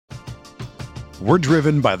We're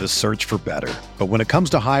driven by the search for better. But when it comes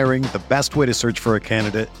to hiring, the best way to search for a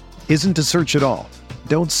candidate isn't to search at all.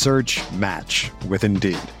 Don't search, match with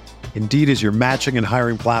Indeed. Indeed is your matching and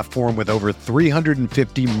hiring platform with over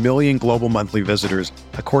 350 million global monthly visitors,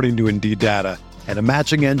 according to Indeed data, and a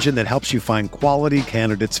matching engine that helps you find quality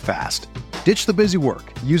candidates fast. Ditch the busy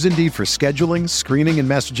work. Use Indeed for scheduling, screening, and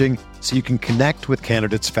messaging so you can connect with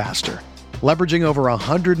candidates faster. Leveraging over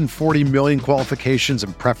 140 million qualifications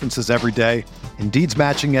and preferences every day, Indeed's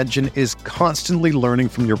matching engine is constantly learning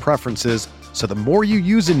from your preferences, so the more you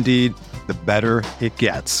use Indeed, the better it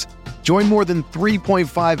gets. Join more than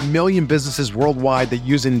 3.5 million businesses worldwide that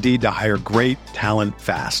use Indeed to hire great talent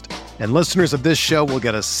fast. And listeners of this show will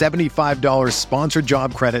get a $75 sponsored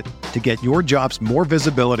job credit to get your jobs more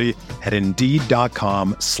visibility at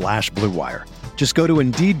Indeed.com/Blue Wire. Just go to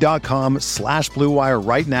Indeed.com/Blue Wire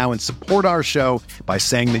right now and support our show by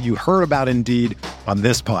saying that you heard about Indeed on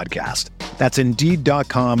this podcast. That's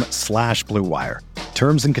Indeed.com/Blue Wire.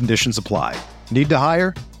 Terms and conditions apply. Need to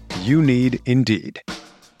hire? You need Indeed.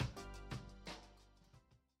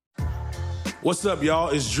 What's up, y'all?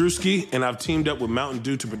 It's Drewski, and I've teamed up with Mountain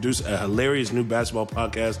Dew to produce a hilarious new basketball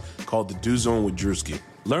podcast called The Dew Zone with Drewski.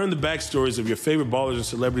 Learn the backstories of your favorite ballers and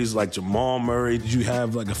celebrities like Jamal Murray. Did you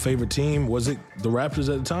have like a favorite team? Was it the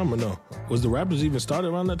Raptors at the time or no? Was the Raptors even started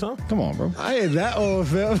around that time? Come on, bro. I ain't that old,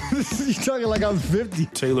 fam. You talking like I'm 50.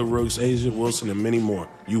 Taylor Rooks, Asia Wilson, and many more.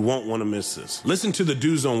 You won't want to miss this. Listen to The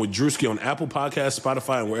Dew Zone with Drewski on Apple Podcasts,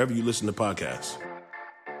 Spotify, and wherever you listen to podcasts.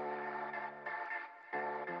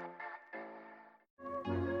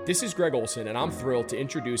 This is Greg Olson, and I'm thrilled to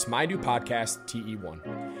introduce my new podcast, TE1.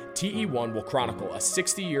 TE1 will chronicle a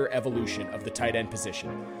 60-year evolution of the tight end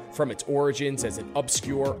position, from its origins as an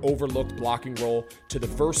obscure, overlooked blocking role to the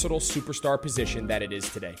versatile superstar position that it is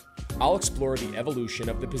today. I'll explore the evolution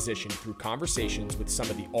of the position through conversations with some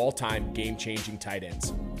of the all-time game-changing tight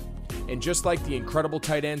ends. And just like the incredible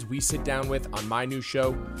tight ends we sit down with on my new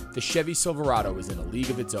show, the Chevy Silverado is in a league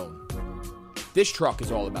of its own. This truck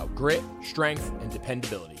is all about grit, strength, and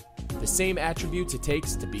dependability, the same attributes it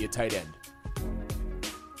takes to be a tight end.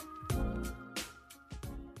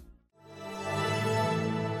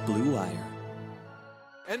 Blue Wire.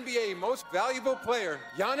 NBA Most Valuable Player,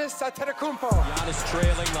 Giannis Antetokounmpo. Giannis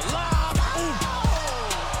trailing the lob.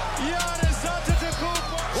 Giannis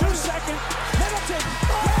Antetokounmpo. 2 second. Middleton.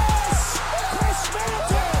 Yes! Chris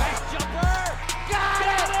Middleton. Nice jumper. Got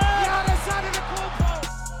it. Giannis Antetokounmpo.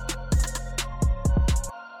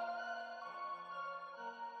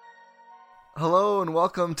 Hello and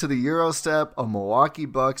welcome to the Eurostep, a Milwaukee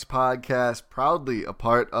Bucks podcast, proudly a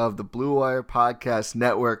part of the Blue Wire Podcast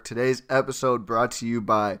Network. Today's episode brought to you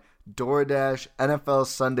by DoorDash, NFL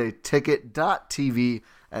Sunday Ticket.tv,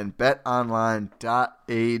 and BetOnline.ag.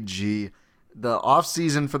 The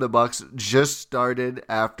offseason for the Bucks just started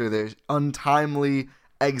after their untimely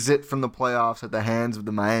exit from the playoffs at the hands of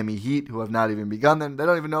the Miami Heat, who have not even begun them. They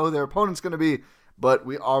don't even know who their opponent's going to be. But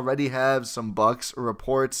we already have some Bucks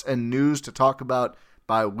reports and news to talk about.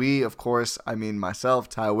 By we, of course, I mean myself,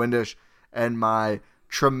 Ty Windish, and my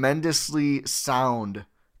tremendously sound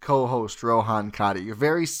co-host, Rohan Kadi. You're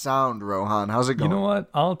very sound, Rohan. How's it going? You know what?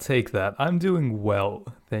 I'll take that. I'm doing well.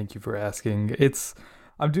 Thank you for asking.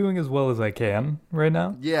 I'm doing as well as I can right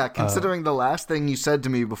now. Yeah, considering the last thing you said to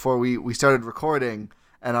me before we started recording,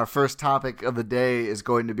 and our first topic of the day is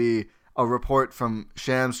going to be a report from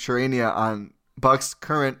Shams Charania on Bucks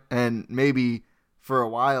current and maybe for a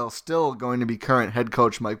while still going to be current head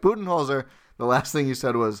coach Mike Budenholzer. The last thing you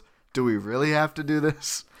said was, do we really have to do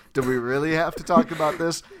this? Do we really have to talk about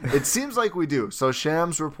this? It seems like we do. So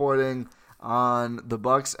Shams reporting on the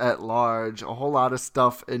Bucks at large, a whole lot of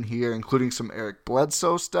stuff in here, including some Eric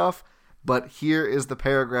Bledsoe stuff. But here is the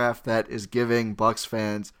paragraph that is giving Bucks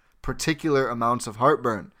fans particular amounts of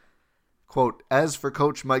heartburn. Quote, as for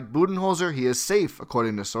Coach Mike Budenholzer, he is safe,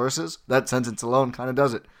 according to sources. That sentence alone kind of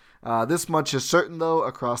does it. This much is certain, though,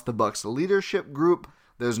 across the Bucks leadership group,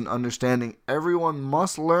 there's an understanding everyone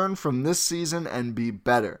must learn from this season and be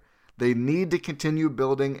better. They need to continue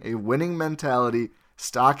building a winning mentality,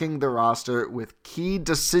 stocking the roster with key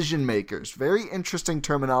decision makers. Very interesting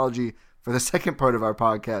terminology for the second part of our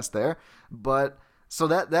podcast there. But so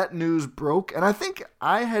that news broke, and I think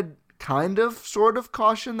I had kind of sort of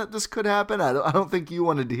caution that this could happen. I don't think you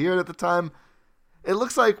wanted to hear it at the time. It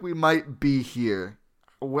looks like we might be here.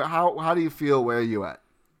 How do you feel? Where are you at?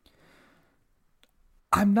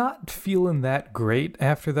 I'm not feeling that great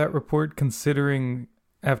after that report, considering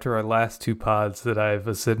after our last two pods that I've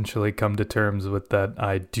essentially come to terms with that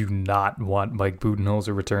I do not want Mike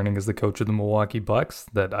Budenholzer returning as the coach of the Milwaukee Bucks,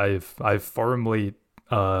 that I've firmly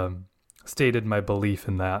stated my belief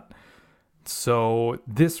in that. So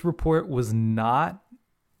this report was not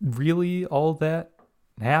really all that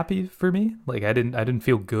happy for me. Like I didn't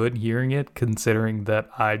feel good hearing it, considering that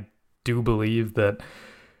I do believe that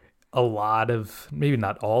a lot of, maybe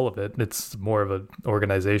not all of it, it's more of an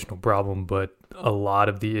organizational problem, but a lot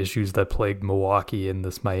of the issues that plagued Milwaukee in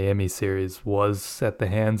this Miami series was at the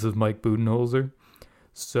hands of Mike Budenholzer.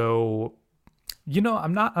 So,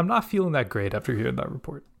 I'm not feeling that great after hearing that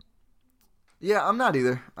report. Yeah, I'm not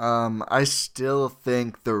either. I still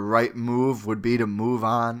think the right move would be to move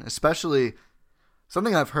on, especially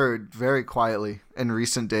something I've heard very quietly in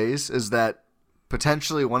recent days is that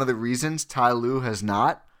potentially one of the reasons Ty Lue has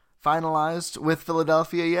not finalized with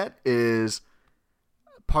Philadelphia yet is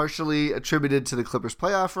partially attributed to the Clippers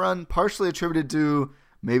playoff run, partially attributed to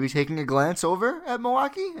maybe taking a glance over at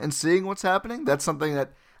Milwaukee and seeing what's happening. That's something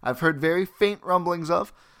that I've heard very faint rumblings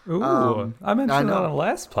of. Ooh, I mentioned that on the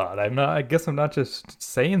last pod. I guess I'm not just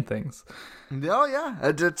saying things. No, yeah,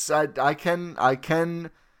 I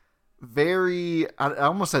can very. I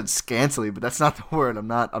almost said scantily, but that's not the word. I'm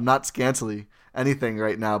not scantily anything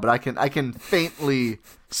right now, but I can faintly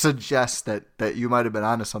suggest that you might have been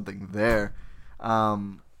onto something there.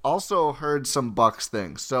 Also heard some Bucks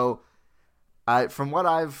things. So from what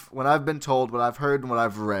I've been told, what I've heard and what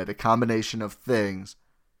I've read, a combination of things.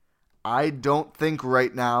 I don't think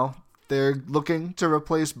right now they're looking to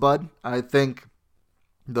replace Bud. I think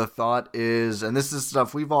the thought is, and this is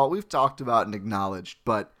stuff we've talked about and acknowledged,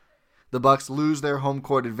 but the Bucks lose their home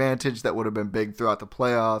court advantage that would have been big throughout the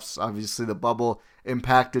playoffs. Obviously, the bubble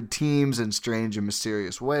impacted teams in strange and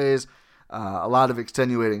mysterious ways. A lot of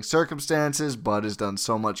extenuating circumstances. Bud has done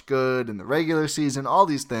so much good in the regular season. All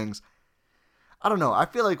these things. I don't know. I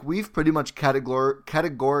feel like we've pretty much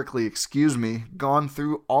categorically, gone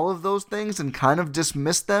through all of those things and kind of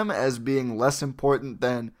dismissed them as being less important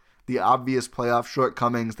than the obvious playoff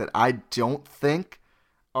shortcomings that I don't think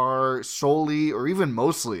are solely or even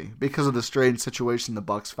mostly because of the strange situation the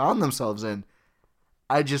Bucks found themselves in.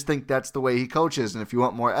 I just think that's the way he coaches, and if you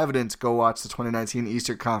want more evidence, go watch the 2019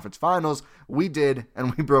 Eastern Conference Finals. We did,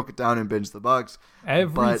 and we broke it down and binged the Bucks.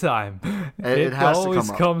 Every time. It has always to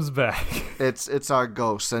come comes back. It's our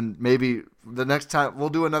ghost, and maybe the next time, we'll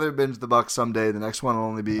do another binge the Bucks someday. The next one will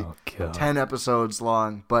only be 10 episodes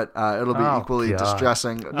long, but it'll be equally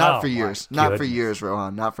distressing. Not for years. Not for years,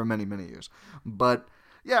 Rohan. Not for many, many years. But,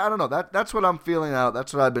 yeah, I don't know. That's what I'm feeling out.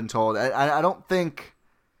 That's what I've been told. I don't think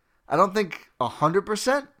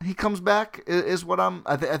 100% he comes back is what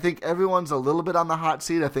I think everyone's a little bit on the hot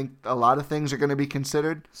seat. I think a lot of things are going to be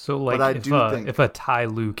considered. So, like, if a Ty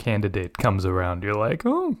Lue candidate comes around, you're like,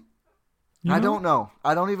 oh. I don't know.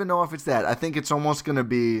 I don't even know if it's that. I think it's almost going to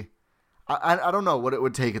be. I don't know what it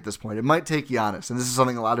would take at this point. It might take Giannis, and this is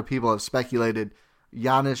something a lot of people have speculated.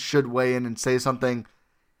 Giannis should weigh in and say something.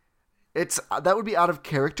 That would be out of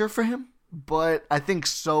character for him. But I think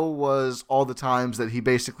so was all the times that he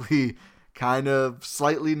basically kind of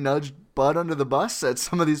slightly nudged Bud under the bus at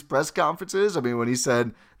some of these press conferences. I mean, when he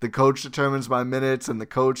said the coach determines my minutes and the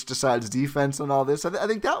coach decides defense and all this, I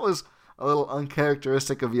think that was a little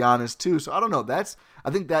uncharacteristic of Giannis too. So I don't know. I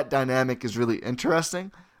think that dynamic is really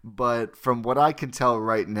interesting. But from what I can tell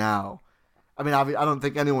right now, I mean, I don't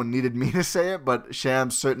think anyone needed me to say it, but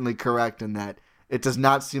Sham's certainly correct in that it does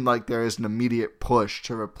not seem like there is an immediate push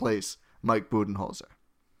to replace Mike Budenholzer.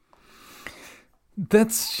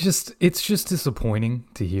 It's just disappointing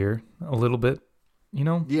to hear a little bit,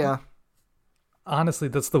 Yeah. Honestly,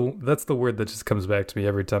 that's the word that just comes back to me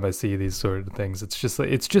every time I see these sort of things.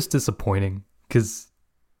 It's just disappointing because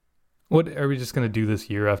what are we just going to do this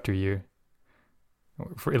year after year?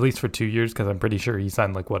 For at least for 2 years, because I'm pretty sure he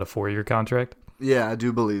signed a 4-year contract. Yeah, I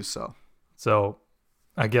do believe so. So,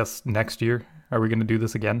 I guess next year, are we going to do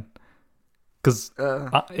this again? Because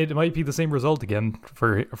it might be the same result again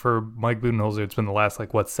for Mike Budenholzer. It's been the last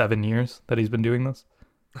 7 years that he's been doing this.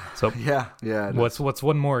 So yeah. What's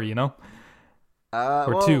one more?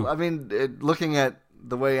 Or two? I mean, looking at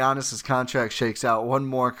the way Giannis's contract shakes out, one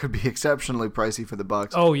more could be exceptionally pricey for the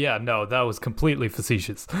Bucks. Oh yeah, no, that was completely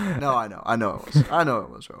facetious. No, I know it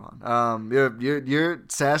was Rohan. You're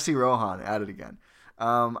sassy Rohan at it again.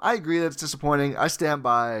 I agree that it's disappointing. I stand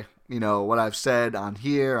by what I've said on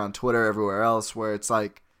here, on Twitter, everywhere else, where it's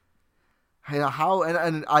how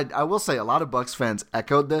and I will say a lot of Bucks fans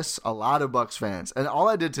echoed this. A lot of Bucks fans, and all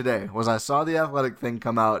I did today was I saw the Athletic thing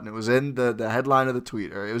come out, and it was in the headline of the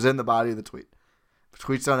tweet, or it was in the body of the tweet.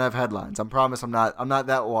 Tweets don't have headlines. I promise I'm not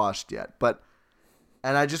that washed yet.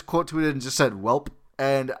 And I just quote tweeted and just said "welp,"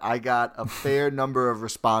 and I got a fair number of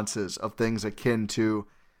responses of things akin to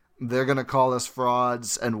they're gonna call us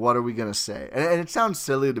frauds, and what are we gonna say? And it sounds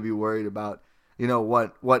silly to be worried about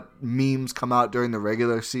what memes come out during the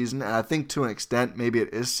regular season. And I think to an extent, maybe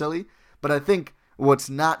it is silly. But I think what's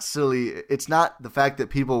not silly, it's not the fact that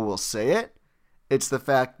people will say it. It's the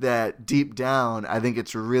fact that deep down, I think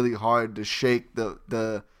it's really hard to shake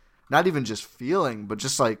the not even just feeling, but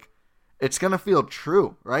just like it's gonna feel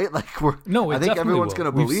true, right? Like I think everyone's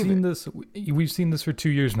gonna believe it. We've seen this for 2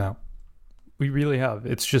 years now. We really have.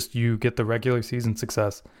 It's just you get the regular season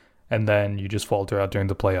success, and then you just falter out during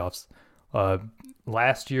the playoffs.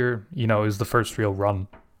 Last year, it was the first real run,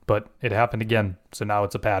 but it happened again. So now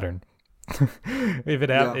it's a pattern. If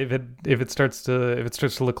it starts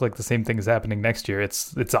to look like the same thing is happening next year,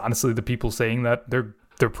 it's honestly the people saying that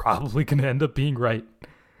they're probably going to end up being right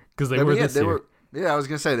because they were this year. I was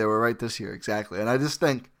going to say they were right this year, exactly. And I just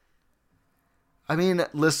think,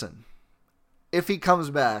 listen, if he comes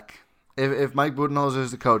back, if Mike Budenholzer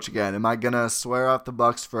is the coach again, am I going to swear off the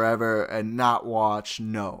Bucks forever and not watch?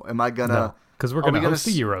 No. Am I going to? No, because we're going to host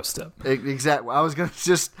the Eurostep. Exactly. I was going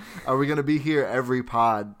to are we going to be here every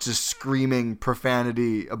pod just screaming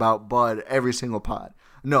profanity about Bud every single pod?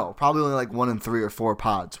 No, probably only like 1 in 3 or 4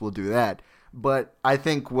 pods will do that. But I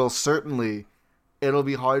think it'll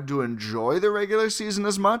be hard to enjoy the regular season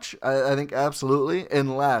as much. I think absolutely,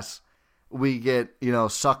 unless we get,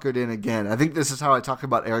 suckered in again. I think this is how I talk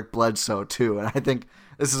about Eric Bledsoe too. And I think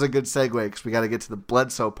this is a good segue because we got to get to the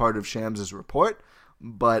Bledsoe part of Shams' report.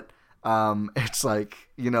 But it's like,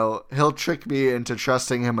 he'll trick me into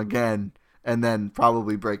trusting him again and then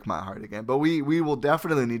probably break my heart again. But we will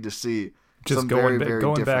definitely need to see just some going very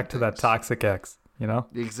back to things. that toxic ex.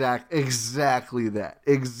 Exactly that.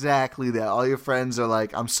 All your friends are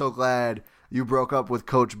like, I'm so glad you broke up with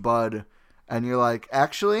Coach Bud. And you're like,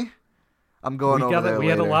 actually, I'm going over there We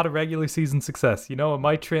later. had a lot of regular season success. It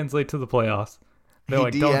might translate to the playoffs. They're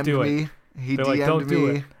like, don't do it. He DM'd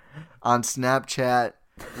me on Snapchat.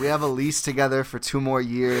 We have a lease together for 2 more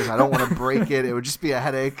years. I don't want to break it. It would just be a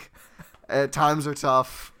headache. Times are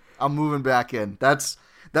tough. I'm moving back in. That's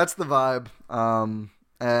the vibe.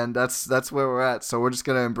 And that's where we're at. So we're just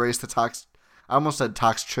gonna embrace the I almost said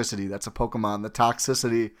toxicity. That's a Pokemon. The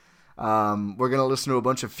toxicity. We're gonna listen to a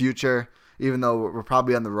bunch of Future, even though we're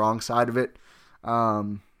probably on the wrong side of it.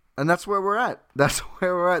 And that's where we're at. That's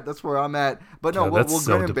where I'm at. But no, we'll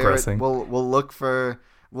grin and bear it. We'll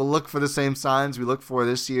look for the same signs we look for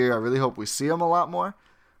this year. I really hope we see them a lot more.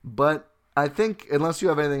 But I think unless you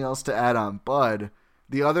have anything else to add on Bud,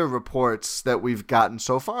 the other reports that we've gotten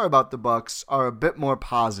so far about the Bucks are a bit more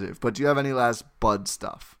positive. But do you have any last Bud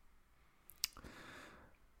stuff?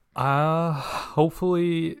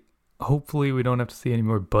 Hopefully we don't have to see any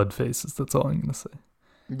more Bud faces. That's all I'm gonna say.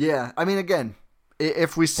 Yeah, again,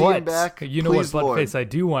 if we see him back, you know what Bud face I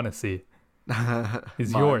do want to see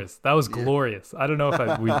is yours. That was glorious. I don't know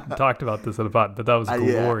if we talked about this in a pod, but that was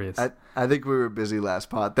glorious. I think we were busy last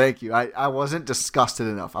pod. Thank you. I wasn't disgusted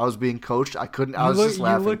enough. I was being coached. I couldn't. I was just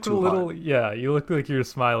laughing too hard. Yeah, you looked like you were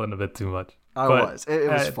smiling a bit too much. I was. It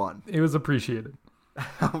was fun. It was appreciated.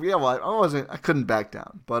 Yeah, well, I couldn't back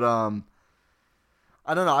down. But I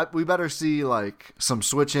don't know. We better see like some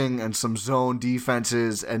switching and some zone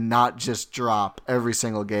defenses and not just drop every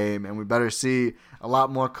single game. And we better see a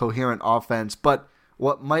lot more coherent offense. But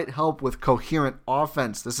what might help with coherent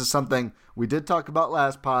offense, this is something we did talk about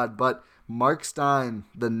last pod, but Mark Stein,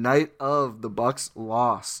 the night of the Bucks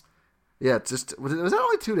loss. Yeah, was that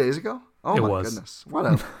only 2 days ago? Oh my goodness. What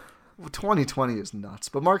a 2020 is nuts.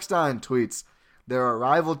 But Mark Stein tweets, there are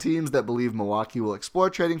rival teams that believe Milwaukee will explore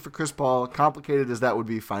trading for Chris Paul, complicated as that would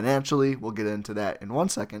be financially. We'll get into that in 1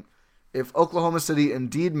 second. If Oklahoma City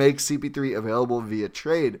indeed makes CP3 available via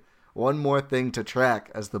trade, one more thing to track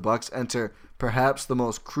as the Bucks enter perhaps the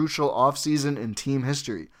most crucial offseason in team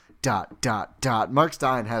history. ... Mark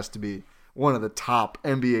Stein has to be one of the top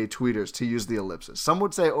NBA tweeters to use the ellipsis. Some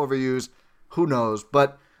would say overused. Who knows?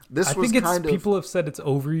 But I think people have said it's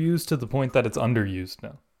overused to the point that it's underused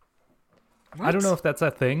now. What? I don't know if that's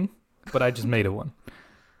a thing, but I just made it one.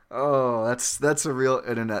 Oh, that's a real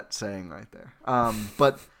internet saying right there.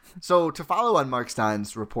 But so to follow on Mark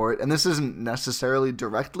Stein's report, and this isn't necessarily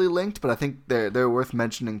directly linked, but I think they're worth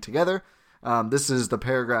mentioning together. This is the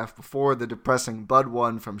paragraph before the depressing Bud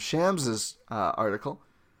one from Shams' article.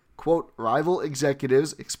 Quote, rival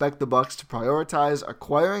executives expect the Bucks to prioritize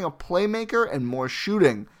acquiring a playmaker and more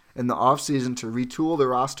shooting in the offseason to retool the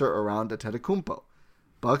roster around Antetokounmpo.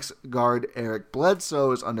 Bucks guard Eric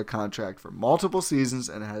Bledsoe is under contract for multiple seasons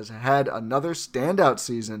and has had another standout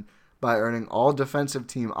season by earning all defensive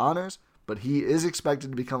team honors, but he is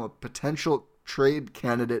expected to become a potential trade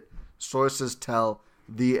candidate, sources tell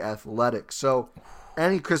The Athletic. So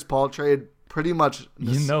any Chris Paul trade pretty much...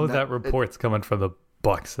 that report's coming from the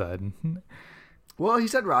Bucks side. Well, he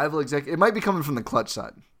said rival executive. It might be coming from the Clutch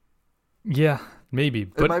side. Yeah, maybe.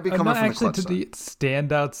 But might be coming from the actually Clutch to the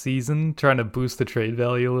standout season, trying to boost the trade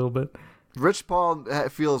value a little bit. Rich Paul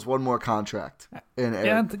feels one more contract in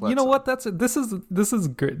Eric Bledsoe. You know what? This is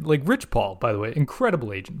great. Like Rich Paul, by the way,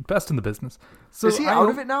 incredible agent, best in the business. So is he out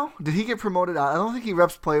of it now? Did he get promoted out? I don't think he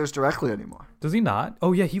reps players directly anymore. Does he not?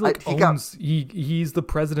 Oh yeah, he's the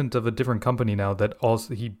president of a different company now that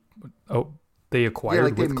also they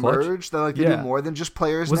acquired with Clutch. Merged. They do more than just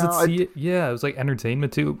players now. It was like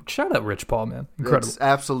entertainment too. Shout out Rich Paul, man. Incredible. It's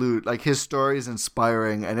absolute. Like his story is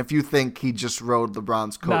inspiring. And if you think he just rode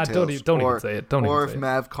LeBron's coattails, don't even say it. Or if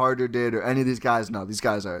Mav Carter did, or any of these guys, no, these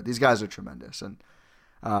guys are tremendous. And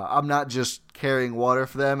I'm not just carrying water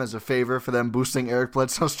for them as a favor for them boosting Eric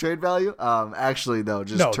Bledsoe's trade value. Actually, though,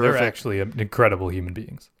 terrific. They're actually incredible human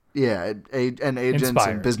beings. Yeah, and agents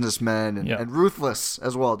Inspiring. and businessmen and ruthless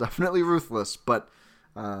as well. Definitely ruthless, but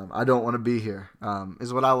I don't want to be here,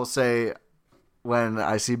 is what I will say when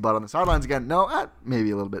I see Bud on the sidelines again. No,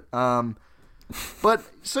 maybe a little bit. But,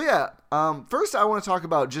 so yeah, first I want to talk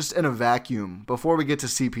about just in a vacuum before we get to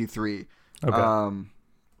CP3. Okay.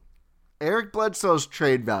 Eric Bledsoe's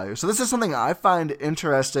trade value. So this is something I find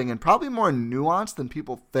interesting and probably more nuanced than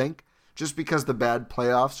people think. Just because the bad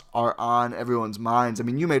playoffs are on everyone's minds. I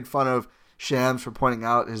mean, you made fun of Shams for pointing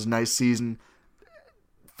out his nice season.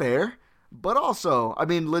 Fair. But also, I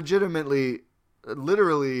mean, literally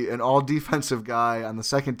an all-defensive guy on the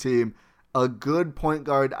second team, a good point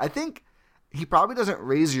guard. I think he probably doesn't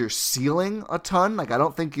raise your ceiling a ton. Like, I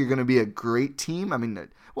don't think you're going to be a great team. I mean,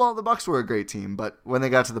 well, the Bucks were a great team, but when they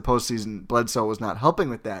got to the postseason, Bledsoe was not helping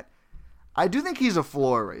with that. I do think he's a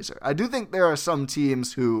floor raiser. I do think there are some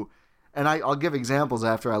teams who... And I'll give examples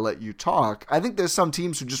after I let you talk. I think there's some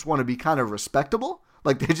teams who just want to be kind of respectable.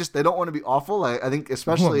 Like they don't want to be awful. I think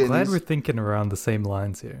especially I'm glad we're thinking around the same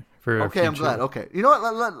lines here. Okay, I'm glad. Okay. You know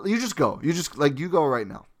what? You just go. You go right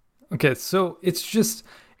now. Okay, so it's just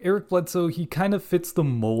Eric Bledsoe, he kind of fits the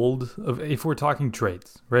mold of, if we're talking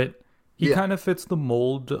trades, right? He kind of fits the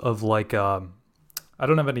mold of like, I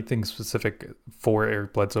don't have anything specific for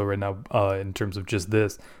Eric Bledsoe right now in terms of just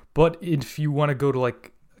this. But if you want to go to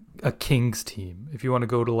like a Kings team, if you want to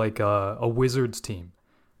go to like a Wizards team,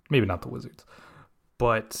 maybe not the Wizards,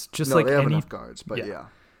 but just they have any enough guards, but yeah,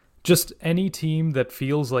 just any team that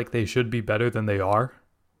feels like they should be better than they are,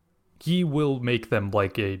 he will make them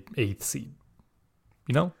like a 8th seed,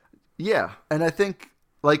 you know? Yeah, and I think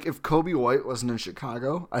like if Kobe White wasn't in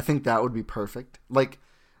Chicago, I think that would be perfect. Like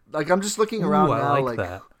I'm just looking around now, like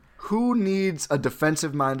that. Who needs a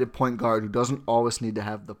defensive-minded point guard who doesn't always need to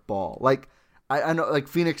have the ball? Like. I know, like,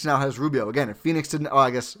 Phoenix now has Rubio. Again, if Phoenix didn't... Oh, I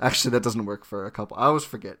guess, actually, that doesn't work for a couple. I always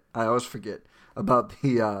forget about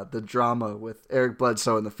the drama with Eric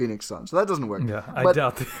Bledsoe and the Phoenix Suns. So that doesn't work. Yeah, I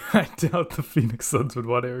doubt the Phoenix Suns would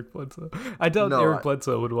want Eric Bledsoe. I doubt Eric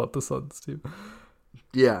Bledsoe would want the Suns, too.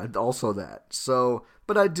 Yeah, also that. So,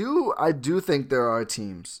 but I do think there are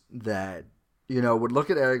teams that, would look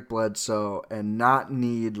at Eric Bledsoe and not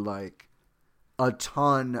need, like, a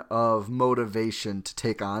ton of motivation to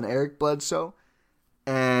take on Eric Bledsoe.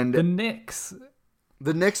 And the Knicks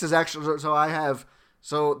is actually,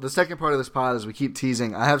 so the second part of this pod is we keep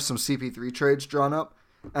teasing. I have some CP3 trades drawn up,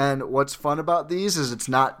 and what's fun about these is it's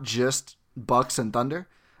not just Bucks and Thunder.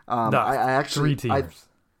 I actually 3-teamers.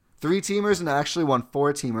 3-teamers, and I actually won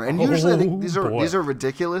 4-teamer. And usually I think these are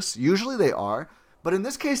ridiculous. Usually they are, but in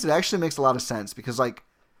this case it actually makes a lot of sense because like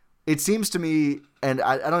it seems to me, and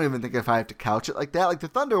I don't even think if I have to couch it like that. Like the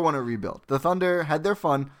Thunder want to rebuild. The Thunder had their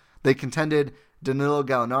fun. They contended. Danilo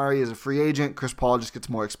Gallinari is a free agent. Chris Paul just gets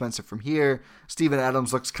more expensive from here. Steven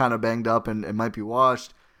Adams looks kind of banged up and might be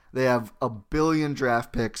washed. They have a billion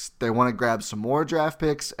draft picks. They want to grab some more draft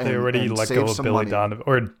picks. And, they already let go of Billy Donovan,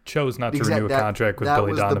 or chose not to renew a contract with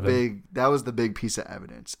Billy Donovan. That was the big piece of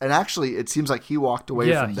evidence. And actually, it seems like he walked away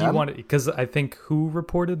from them. Yeah, he wanted, because I think who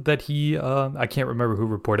reported that he, I can't remember who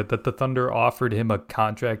reported that the Thunder offered him a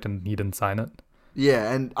contract and he didn't sign it.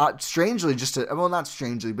 Yeah, and strangely, just a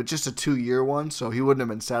 2-year one, so he wouldn't have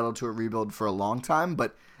been saddled to a rebuild for a long time,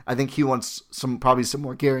 but I think he wants probably some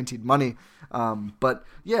more guaranteed money. But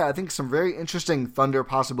yeah, I think some very interesting Thunder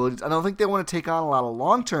possibilities. I don't think they want to take on a lot of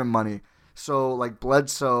long-term money. So like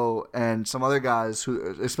Bledsoe and some other guys,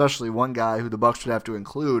 who, especially one guy who the Bucks would have to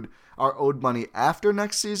include, are owed money after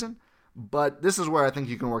next season. But this is where I think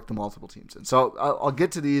you can work the multiple teams in. So I'll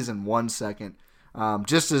get to these in 1 second.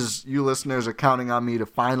 Just as you listeners are counting on me to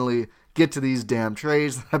finally get to these damn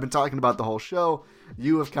trades that I've been talking about the whole show,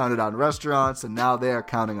 you have counted on restaurants, and now they are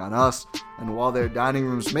counting on us. And while their dining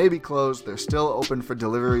rooms may be closed, they're still open for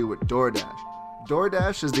delivery with DoorDash.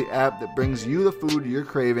 DoorDash is the app that brings you the food you're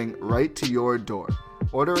craving right to your door.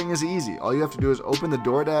 Ordering is easy. All you have to do is open the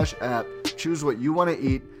DoorDash app, choose what you want to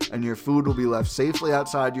eat, and your food will be left safely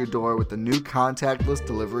outside your door with the new contactless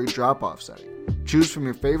delivery drop-off setting. Choose from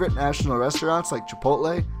your favorite national restaurants like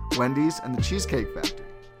Chipotle, Wendy's, and the Cheesecake Factory.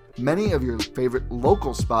 Many of your favorite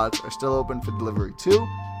local spots are still open for delivery too.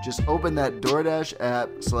 Just open that DoorDash app,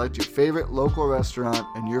 select your favorite local restaurant,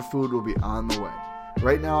 and your food will be on the way.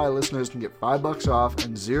 Right now, our listeners can get $5 off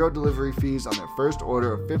and 0 delivery fees on their first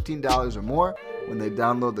order of $15 or more when they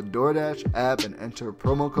download the DoorDash app and enter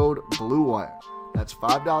promo code BLUEWIRE. That's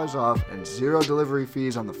 $5 off and 0 delivery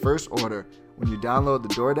fees on the first order when you download the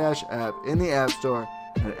DoorDash app in the App Store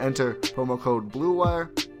and enter promo code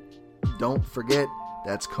BLUEWIRE. Don't forget,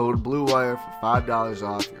 that's code BLUEWIRE for $5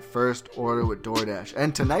 off your first order with DoorDash.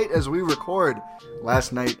 And tonight as we record,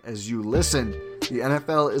 last night as you listened, the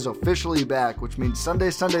NFL is officially back, which means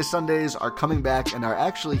Sundays are coming back and are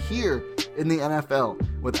actually here in the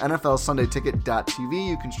NFL. With NFLSundayTicket.tv,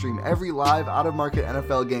 you can stream every live out-of-market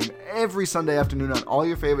NFL game every Sunday afternoon on all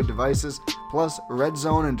your favorite devices. Plus, Red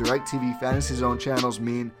Zone and DirecTV Fantasy Zone channels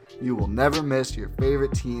mean you will never miss your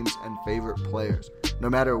favorite teams and favorite players. No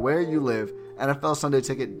matter where you live,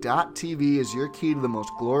 NFLSundayTicket.tv is your key to the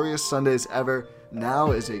most glorious Sundays ever.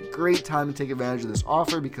 Now is a great time to take advantage of this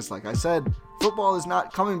offer because, like I said, football is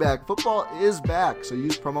not coming back. Football is back. So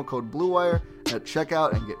use promo code BLUEWIRE at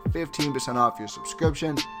checkout and get 15% off your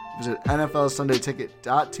subscription. Visit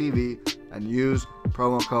NFLSundayTicket.tv and use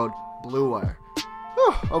promo code BLUEWIRE.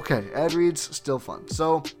 Whew, okay, ad reads, still fun.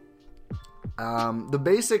 So, the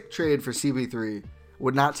basic trade for CP3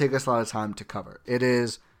 would not take us a lot of time to cover. It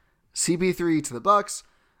is CP3 to the Bucks,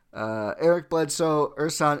 Eric Bledsoe,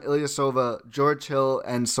 Ersan Ilyasova, George Hill,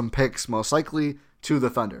 and some picks most likely to the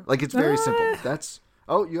Thunder. Like, it's very simple.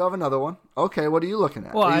 Oh, you have another one. Okay, what are you looking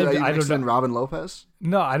at? Well, are you I don't know. Robin Lopez?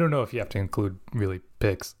 No, I don't know if you have to include really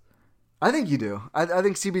picks. I think you do. I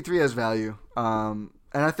think CP3 has value. And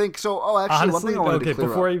I think so. Oh, actually, honestly, one thing I wanted to clear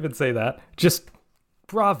before up. I even say that, just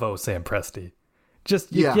bravo, Sam Presti.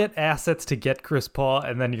 Just you get assets to get Chris Paul,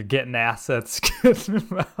 and then you're getting assets to get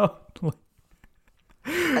him out.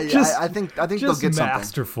 I think they'll get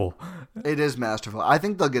masterful. Something. It is masterful. I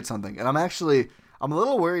think they'll get something, and I'm a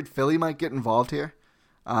little worried Philly might get involved here.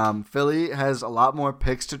 Philly has a lot more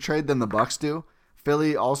picks to trade than the Bucks do.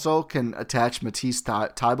 Philly also can attach Matisse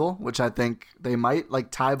Thybulle, which I think they might,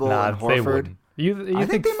 like Thybulle and Horford. They wouldn't. You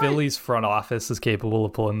think Philly's front office is capable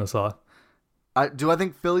of pulling this off? I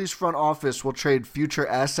think Philly's front office will trade future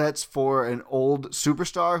assets for an old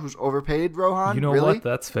superstar who's overpaid, Rohan? You know really? what?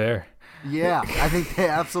 That's fair. Yeah, I think they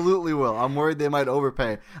absolutely will. I'm worried they might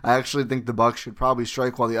overpay. I actually think the Bucks should probably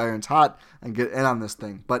strike while the iron's hot and get in on this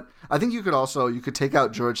thing. But I think you could take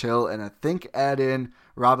out George Hill and I think add in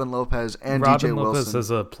Robin Lopez and DJ Wilson. Robin Lopez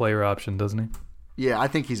has a player option, doesn't he? Yeah, I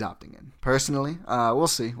think he's opting in. Personally, we'll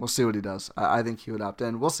see. We'll see what he does. I think he would opt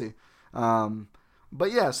in. We'll see.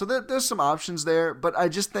 But yeah, so there's some options there. But I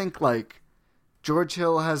just think like George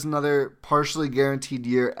Hill has another partially guaranteed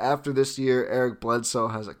year after this year. Eric Bledsoe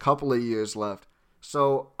has a couple of years left.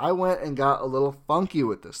 So I went and got a little funky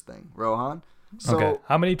with this thing, Rohan. So, okay,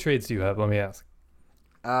 how many trades do you have? Let me ask.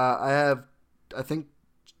 I think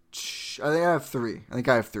I have three.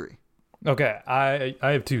 Okay, I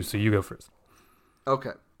have two, so you go first.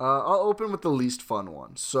 Okay, I'll open with the least fun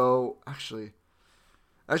one. So actually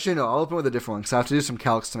no, I'll open with a different one because I have to do some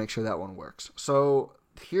calcs to make sure that one works. So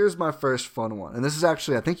here's my first fun one, and this is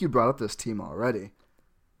actually, I think you brought up this team already.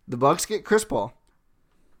 The Bucks get Chris Paul.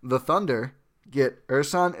 The Thunder get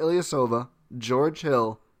Ersan Ilyasova, George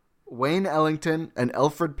Hill, Wayne Ellington, and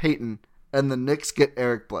Elfrid Payton, and the Knicks get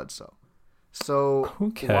Eric Bledsoe. So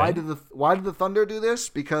why did the Thunder do this?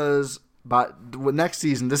 Because next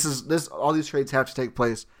season, all these trades have to take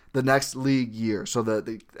place the next league year, so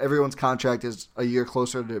that everyone's contract is a year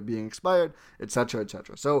closer to being expired, etc.,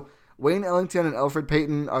 etc. So Wayne Ellington and Elfrid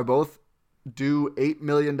Payton are both due $8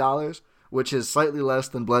 million, which is slightly less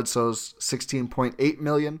than Bledsoe's $16.8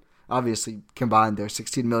 million. Obviously, combined, they're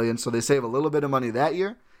 $16 million, so they save a little bit of money that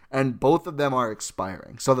year, and both of them are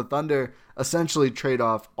expiring. So the Thunder essentially trade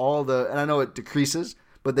off all and I know it decreases,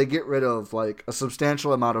 but they get rid of like a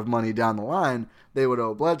substantial amount of money down the line they would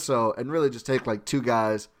owe Bledsoe and really just take like two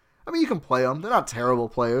guys. I mean, you can play them. They're not terrible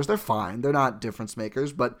players. They're fine. They're not difference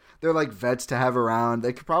makers, but they're like vets to have around.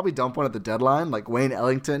 They could probably dump one at the deadline. Like Wayne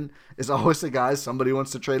Ellington is always a guy somebody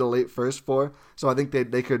wants to trade a late first for. So I think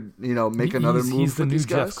they could, make another move. He's for the new these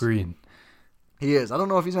guys. Jeff Green. He is. I don't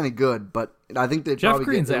know if he's any good, but I think they Jeff probably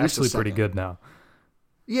Green's get at least actually a second. pretty good now.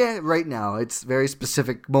 Yeah, right now. It's very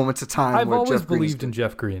specific moments of time. I've where always Jeff Green believed in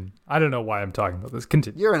Jeff Green. I don't know why I'm talking about this.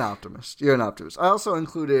 Continue. You're an optimist. I also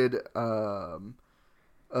included a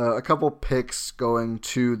couple picks going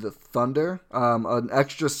to the Thunder. An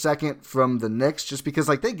extra second from the Knicks, just because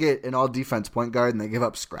like they get an all-defense point guard and they give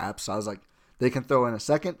up scraps. So I was like, they can throw in a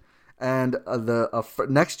second. And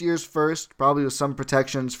next year's first, probably with some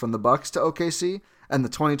protections from the Bucks to OKC, and the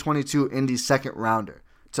 2022 Indy second rounder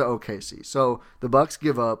to OKC. So the Bucks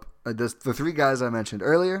give up the three guys I mentioned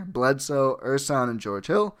earlier, Bledsoe, Ersan, and George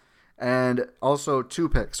Hill, and also 2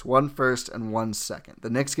 picks, 1 first and 1 second. The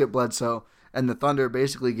Knicks get Bledsoe, and the Thunder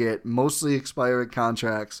basically get mostly expiring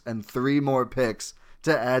contracts and 3 more picks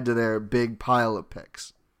to add to their big pile of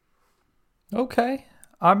picks. Okay.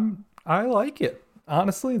 I like it.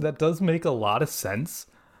 Honestly, that does make a lot of sense.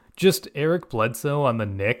 Just Eric Bledsoe on the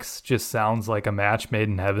Knicks just sounds like a match made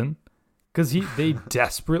in heaven. Because they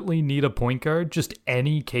desperately need a point guard, just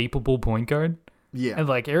any capable point guard. Yeah. And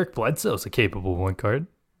like Eric Bledsoe's a capable point guard.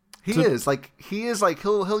 He is like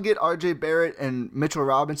he'll get RJ Barrett and Mitchell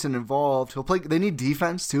Robinson involved. He'll play. They need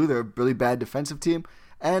defense too. They're a really bad defensive team.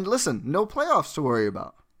 And listen, no playoffs to worry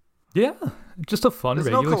about. Yeah, just a fun There's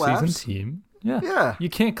regular no season team. Yeah. You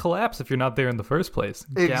can't collapse if you're not there in the first place.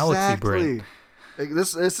 Exactly. Galaxy brain.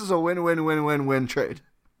 This is a win-win-win-win-win trade.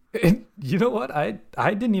 And you know what? I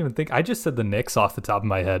didn't even think. I just said the Knicks off the top of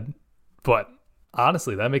my head, but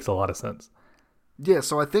honestly, that makes a lot of sense. Yeah.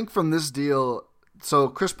 So I think from this deal. So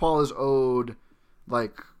Chris Paul is owed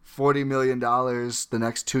like $40 million the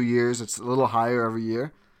next 2 years. It's a little higher every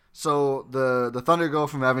year. So the Thunder go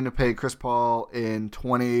from having to pay Chris Paul in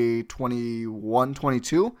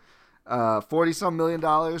 2021-22 $40-some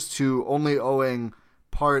million to only owing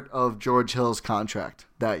part of George Hill's contract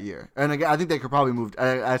that year. And again, I think they could probably move.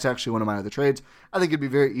 That's actually one of my other trades. I think it'd be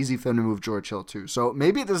very easy for them to move George Hill too. So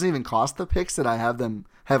maybe it doesn't even cost the picks that I have them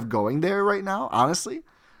have going there right now, honestly.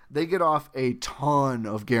 They get off a ton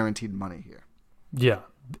of guaranteed money here. Yeah.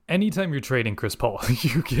 Anytime you're trading Chris Paul,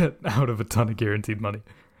 you get out of a ton of guaranteed money.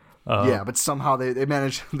 Yeah, but somehow they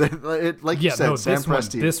manage. Like you said, Sam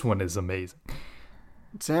Presti. This one is amazing.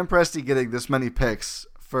 Sam Presti getting this many picks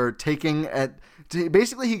for taking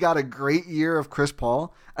basically he got a great year of Chris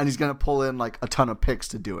Paul, and he's going to pull in like a ton of picks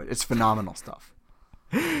to do it. It's phenomenal stuff.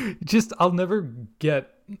 I'll never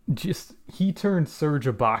get. He turned Serge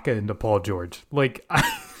Ibaka into Paul George.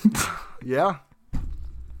 Yeah.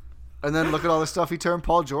 And then look at all the stuff he turned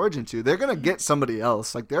Paul George into. They're going to get somebody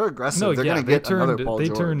else. Like, they're aggressive. No, they're going to get another Paul George.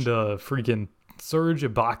 They turned freaking Serge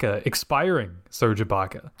Ibaka, expiring Serge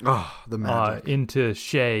Ibaka. Oh, the Magic. Into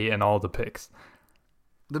Shea and all the picks.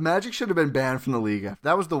 The Magic should have been banned from the league.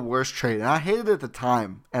 That was the worst trade. And I hated it at the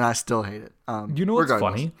time, and I still hate it. You know what's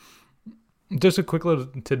funny? Just a quick little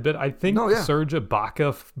tidbit. I think Serge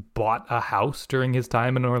Ibaka bought a house during his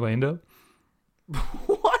time in Orlando.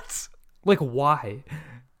 What? Like, why?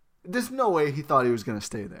 There's no way he thought he was going to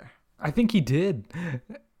stay there. I think he did.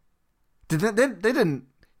 They didn't.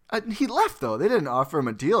 He left, though. They didn't offer him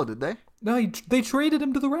a deal, did they? No, they traded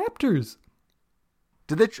him to the Raptors.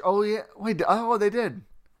 Did they? Oh, yeah. Wait. Oh, they did.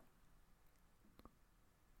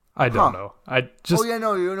 I don't know. Oh, yeah,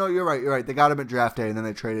 no, you're right. You're right. They got him at draft day, and then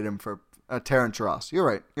they traded him for Terrence Ross. You're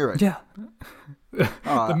right. Yeah.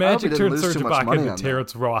 The Magic turned Serge Ibaka into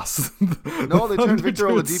Terrence Ross. No, they turned Victor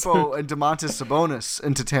Oladipo and Domantas Sabonis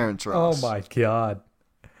into Terrence Ross. Oh my God.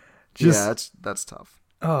 Yeah, that's tough.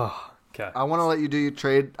 Oh, okay. I want to let you do your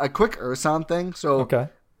trade. A quick Ersan thing. So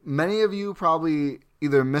many of you probably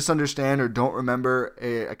either misunderstand or don't remember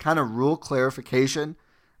a kind of rule clarification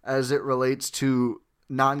as it relates to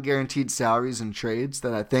non-guaranteed salaries and trades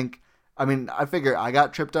that I figure I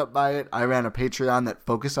got tripped up by it. I ran a Patreon that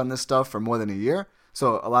focused on this stuff for more than a year.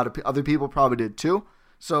 So a lot of other people probably did too.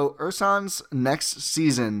 So Ersan's next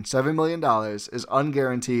season, $7 million, is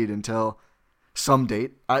unguaranteed until some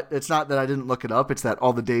date. It's not that I didn't look it up. It's that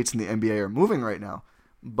all the dates in the NBA are moving right now.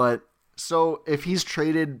 But so if he's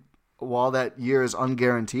traded while that year is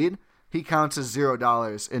unguaranteed, he counts as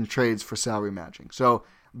 $0 in trades for salary matching. So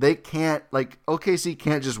they can't, OKC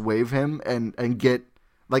can't just waive him and get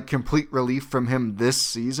complete relief from him this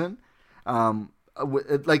season.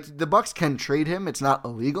 The Bucks can trade him. It's not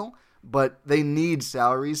illegal, but they need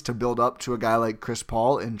salaries to build up to a guy like Chris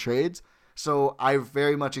Paul in trades. So I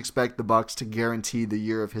very much expect the Bucks to guarantee the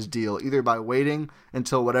year of his deal, either by waiting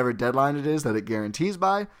until whatever deadline it is that it guarantees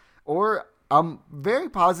by, or I'm very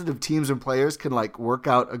positive teams and players can work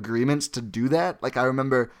out agreements to do that. I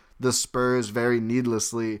remember the Spurs very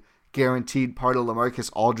needlessly guaranteed part of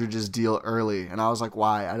LaMarcus Aldridge's deal early, and I was like,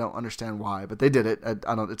 why? I don't understand why, but they did it. I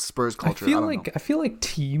don't. It's Spurs culture. I feel like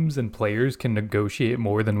teams and players can negotiate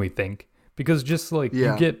more than we think, because just like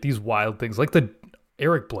you get these wild things like the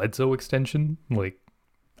Eric Bledsoe extension. Like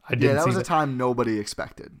I didn't. Yeah, that see was a time nobody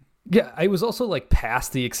expected. Yeah, I was also like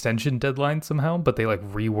past the extension deadline somehow, but they like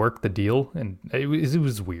reworked the deal, and it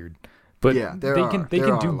was weird. But yeah, they can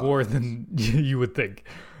do more than you would think.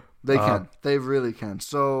 They can. They really can.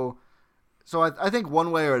 So I think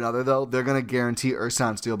one way or another, though, they're going to guarantee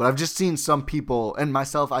Ersan's deal. But I've just seen some people, and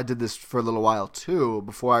myself, I did this for a little while too,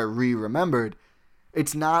 before I remembered.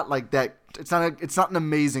 It's not like that. It's not an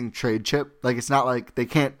amazing trade chip. Like, it's not like they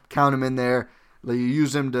can't count him in there. Like, you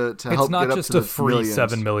use him to help get up to the millions. It's not just a free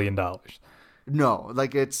 $7 million. No,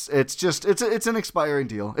 like it's an expiring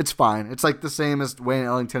deal. It's fine. It's like the same as Wayne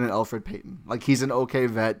Ellington and Elfrid Payton. Like, he's an okay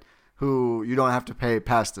vet who you don't have to pay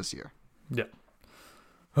past this year. Yeah.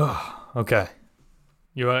 Okay.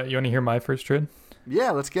 You want to hear my first trade?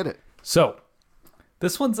 Yeah, let's get it. So,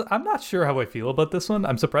 this one's, I'm not sure how I feel about this one.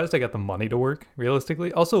 I'm surprised I got the money to work,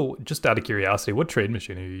 realistically. Also, just out of curiosity, what trade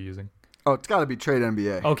machine are you using? Oh, it's got to be Trade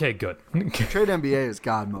NBA. Okay, good. Trade NBA is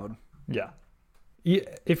God mode. Yeah.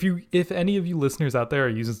 If any of you listeners out there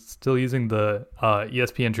are still using the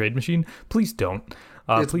ESPN trade machine, please don't.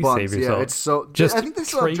 Please save yourself. Yeah, it's so. Just I think they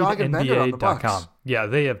still have Dragon Bender on the Bucks. Yeah,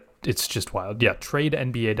 they have. It's just wild. Yeah,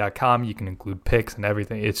 TradeNBA.com. You can include picks and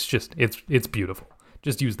everything. It's just it's beautiful.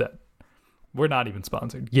 Just use that. We're not even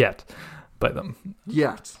sponsored yet by them.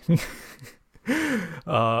 Yet.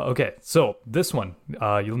 Okay, so this one,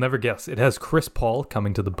 you'll never guess. It has Chris Paul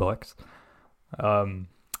coming to the Bucks.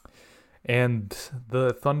 And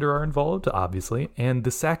the Thunder are involved, obviously, and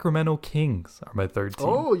the Sacramento Kings are my third team.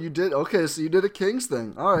 Oh, you did? Okay, so you did a Kings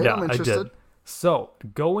thing. All right, yeah, I'm interested. I did. So,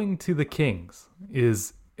 going to the Kings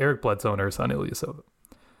is Eric Bledsoe and Ersan Ilyasova.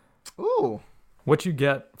 Ooh. What you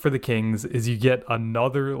get for the Kings is you get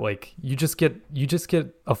another, like, you just get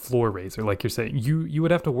a floor raiser, like you're saying. You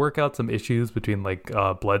would have to work out some issues between, like,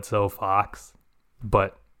 Bledsoe, Fox,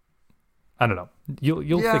 but I don't know. You'll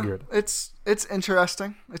figure it out. It's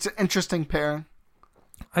interesting. It's an interesting pairing.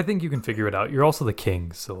 I think you can figure it out. You're also the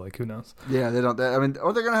Kings, so, like, who knows? Yeah, or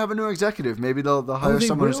they're gonna have a new executive. Maybe they'll hire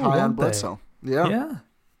someone who's high on Bledsoe. Yeah,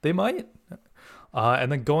 they might.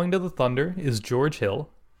 And then going to the Thunder is George Hill,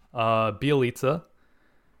 Bielitsa,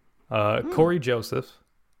 Corey Joseph,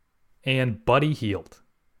 and Buddy Hield,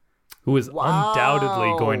 who is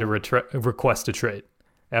undoubtedly going to request a trade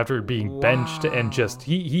after being benched and just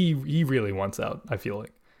he really wants out, I feel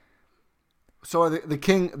like. So the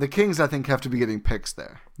Kings I think have to be getting picks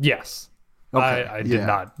there. Yes. Okay. I did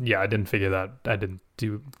not. Yeah, I didn't figure that. I didn't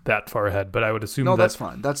do that far ahead, but I would assume that's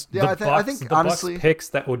fine. I think honestly, Bucks picks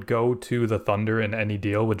that would go to the Thunder in any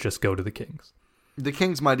deal would just go to the Kings. The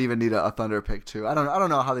Kings might even need a Thunder pick too. I don't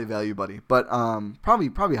know how they value Buddy, but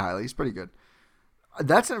probably highly. He's pretty good.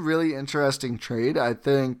 That's a really interesting trade, I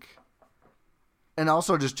think. And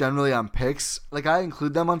also just generally on picks, like I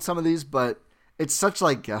include them on some of these, but it's such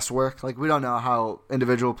like guesswork. Like we don't know how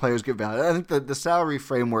individual players get valued. I think the salary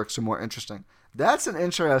frameworks are more interesting. That's an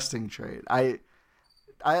interesting trade. I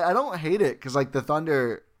don't hate it because like the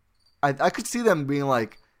Thunder, I could see them being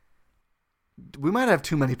like, we might have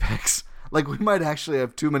too many picks. Like we might actually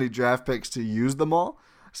have too many draft picks to use them all.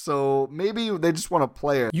 So maybe they just want a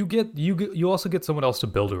player. You also get someone else to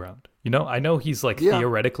build around. You know, I know he's like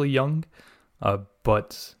theoretically young,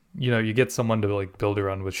 but you know you get someone to like build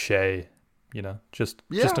around with Shea. You know, just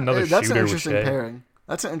another that's shooter an interesting with Shea. pairing.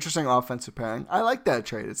 That's an interesting offensive pairing. I like that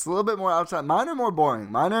trade. It's a little bit more outside. Mine are more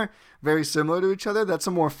boring. Mine are very similar to each other. That's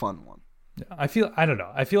a more fun one. Yeah, I don't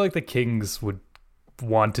know. I feel like the Kings would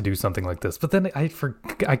want to do something like this, but then I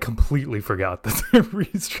completely forgot that they're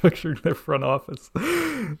restructuring their front office.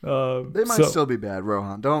 They might still be bad,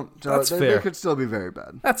 Rohan. That's fair. They could still be very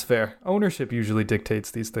bad. That's fair. Ownership usually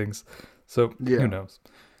dictates these things, so who knows?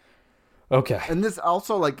 Okay. And this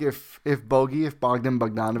also, like, if Bogdan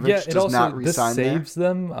Bogdanovic does not resign this saves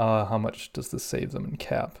them. How much does this save them in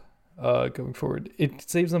cap going forward? It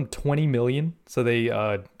saves them $20 million, so they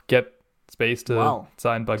get space to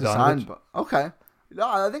sign Bogdanovic. Okay. No,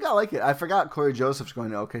 I think I like it. I forgot Corey Joseph's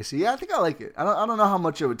going to OKC. Yeah, I think I like it. I don't know how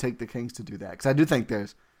much it would take the Kings to do that because I do think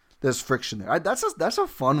there's friction there. That's a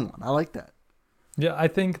fun one. I like that. Yeah, I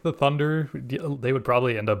think the Thunder, they would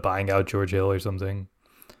probably end up buying out George Hill or something.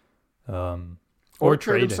 Or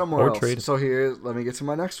trade him somewhere else. So let me get to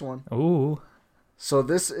my next one. Ooh. So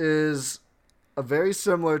this is a very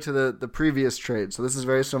similar to the previous trade. So this is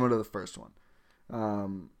very similar to the first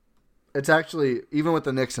one. It's actually even with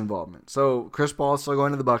the Knicks involvement. So Chris Paul is still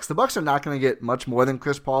going to the Bucks. The Bucks are not going to get much more than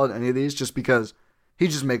Chris Paul in any of these, just because he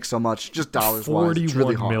just makes so much, just dollars wise. It's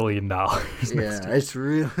really hard. $41 million. Yeah, it's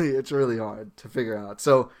really hard to figure out.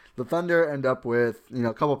 So the Thunder end up with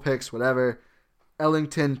a couple picks, whatever.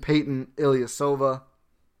 Ellington, Peyton, Ilyasova.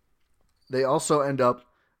 They also end up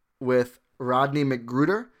with Rodney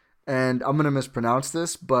McGruder, and I'm going to mispronounce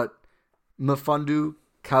this, but Mfundu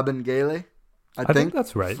Kabengele, I think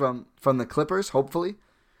that's right. From the Clippers, hopefully.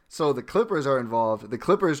 So the Clippers are involved. The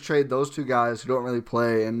Clippers trade those two guys who don't really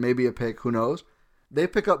play and maybe a pick, who knows. They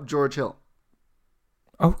pick up George Hill.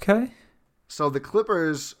 Okay. So the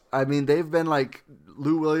Clippers, I mean, they've been like,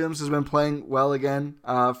 Lou Williams has been playing well again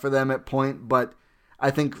for them at point, but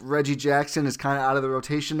I think Reggie Jackson is kind of out of the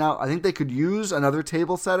rotation now. I think they could use another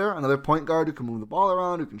table setter, another point guard who can move the ball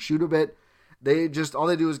around, who can shoot a bit. All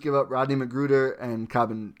they do is give up Rodney McGruder and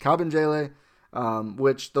Kabengele,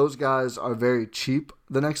 which those guys are very cheap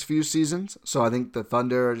the next few seasons. So I think the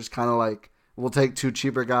Thunder are just kind of like, we'll take two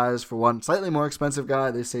cheaper guys for one slightly more expensive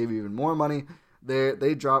guy. They save even more money.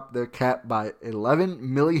 They drop their cap by $11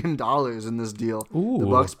 million in this deal. Ooh. The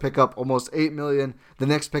Bucks pick up almost $8 million. The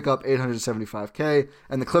Knicks pick up $875K,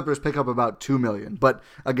 and the Clippers pick up about $2 million. But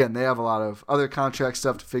again, they have a lot of other contract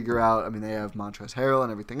stuff to figure out. I mean, they have Montrezl Harrell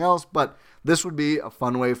and everything else. But this would be a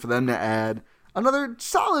fun way for them to add another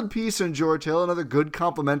solid piece in George Hill, another good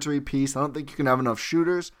complementary piece. I don't think you can have enough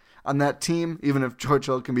shooters on that team, even if George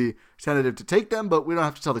Hill can be tentative to take them. But we don't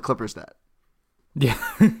have to tell the Clippers that. Yeah.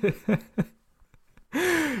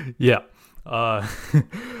 Yeah.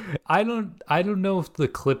 I don't know if the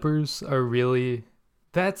Clippers are really,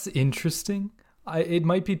 that's interesting. It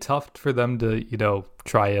might be tough for them to,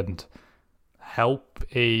 try and help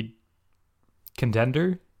a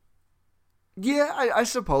contender. Yeah, I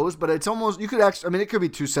suppose, but it's almost, you could actually, I mean, it could be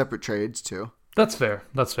two separate trades too. That's fair.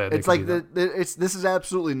 It's like this is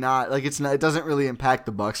absolutely not like it doesn't really impact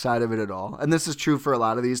the Bucks side of it at all. And this is true for a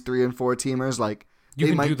lot of these 3 and 4 teamers. Like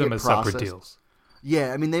you can do them as separate deals.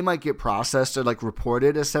 Yeah, I mean, they might get processed or like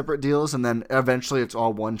reported as separate deals, and then eventually it's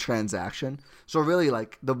all one transaction. So really,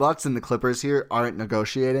 like the Bucks and the Clippers here aren't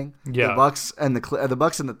negotiating. Yeah, the Bucks and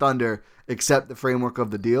the Thunder accept the framework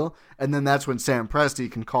of the deal, and then that's when Sam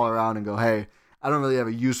Presti can call around and go, "Hey, I don't really have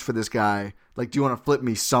a use for this guy. Like, do you want to flip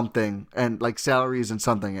me something and like salaries and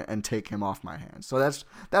something and take him off my hands?" So that's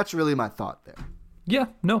really my thought there. Yeah,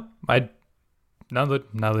 no, now that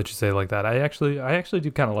you say it like that, I actually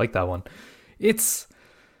do kind of like that one. It's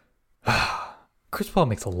Chris Paul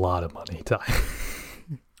makes a lot of money, Ty.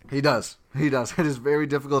 He does. It is very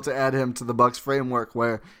difficult to add him to the Bucks framework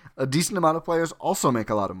where a decent amount of players also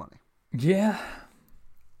make a lot of money. Yeah,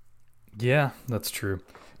 that's true.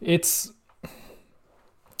 I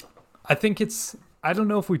don't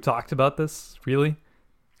know if we talked about this really.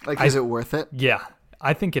 Like, is it worth it? Yeah,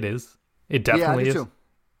 I think it is. It definitely is.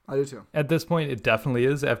 I do too. At this point, it definitely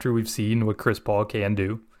is after we've seen what Chris Paul can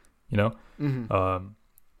do. Mm-hmm.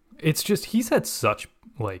 It's just he's had such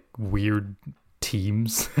like weird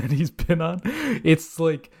teams that he's been on. It's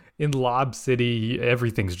like in Lob City,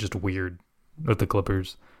 everything's just weird with the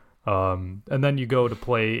Clippers. And then you go to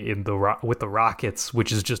play with the Rockets,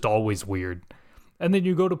 which is just always weird. And then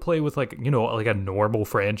you go to play with like a normal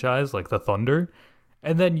franchise like the Thunder,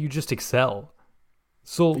 and then you just excel.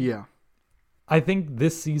 So yeah, I think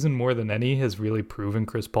this season more than any has really proven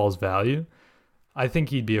Chris Paul's value. I think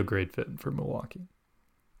he'd be a great fit for Milwaukee.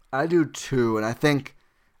 I do too, and I think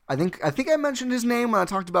I mentioned his name when I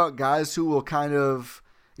talked about guys who will kind of,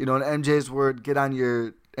 in MJ's word, get on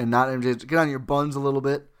your buns a little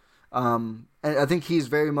bit. And I think he's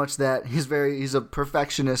very much that. He's a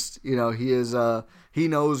perfectionist. He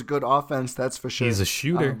knows good offense. That's for sure. He's a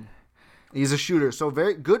shooter. So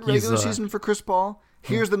very good regular season for Chris Paul.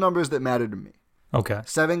 Here's the numbers that matter to me. Okay.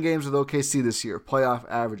 7 games with OKC this year. Playoff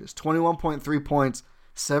averages: 21.3 points,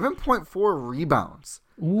 7.4 rebounds.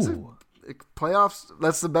 Ooh. Playoffs.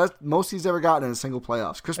 That's the best most he's ever gotten in a single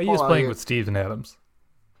playoffs. Chris Paul. He is playing with Steven Adams.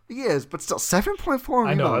 He is, but still 7.4 rebounds.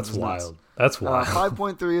 I know, that's wild. That's wild.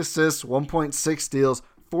 5.3 assists, 1.6 steals,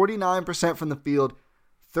 49% from the field,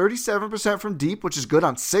 37% from deep, which is good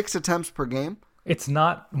on 6 attempts per game. It's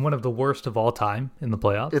not one of the worst of all time in the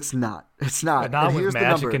playoffs. It's not. Not with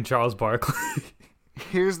Magic and Charles Barkley.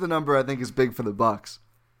 Here's the number I think is big for the Bucks.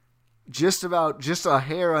 Just a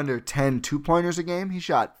hair under 10 2-pointers a game. He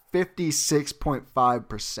shot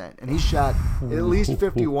 56.5%, and he shot at least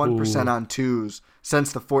 51% on twos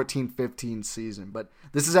since the 14-15 season. But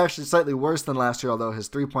this is actually slightly worse than last year, although his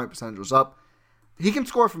 3-point percentage was up. He can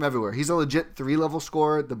score from everywhere. He's a legit 3-level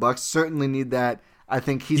scorer. The Bucks certainly need that. I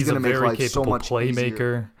think he's going to make life so much playmaker.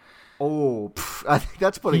 Easier. Oh, I think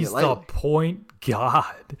that's putting it lightly. He's the point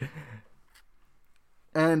god.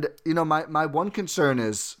 And, my one concern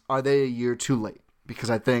is, are they a year too late? Because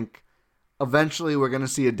I think eventually we're going to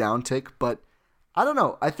see a downtick, but I don't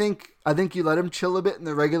know. I think you let him chill a bit in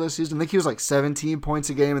the regular season. I think he was like 17 points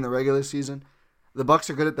a game in the regular season. The Bucks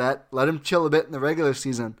are good at that. Let him chill a bit in the regular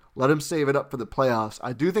season. Let him save it up for the playoffs.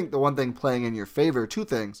 I do think the one thing playing in your favor, two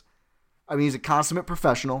things. I mean, he's a consummate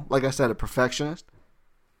professional. Like I said, a perfectionist.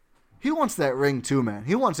 He wants that ring too, man.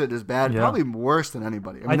 He wants it as bad, probably worse than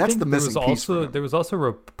anybody. I mean, that's the missing piece for him. There was also a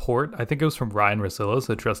report, I think it was from Ryan Russillo,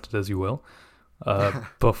 so trust it as you will,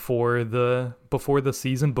 before the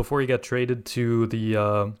season, before he got traded to the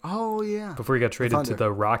before he got traded to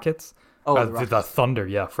the Rockets. The Thunder,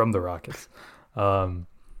 yeah, from the Rockets.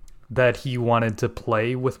 That he wanted to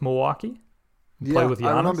play with Milwaukee. Play with Giannis.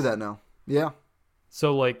 I remember that now. Yeah.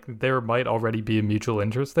 So, like, there might already be a mutual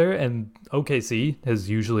interest there, and OKC has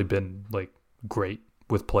usually been, like, great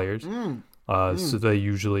with players. So they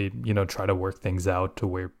usually, try to work things out to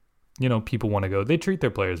where, people want to go. They treat their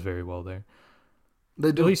players very well there.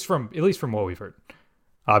 They do. At least from what we've heard.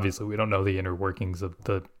 Obviously, we don't know the inner workings of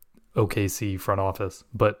the OKC front office,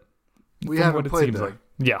 but we haven't played there.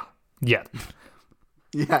 Yeah.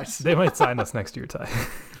 Yes. They might sign us next year, Ty.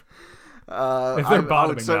 If they're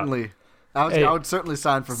bottoming out. I would certainly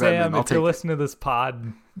sign for Sam, if you're listening to this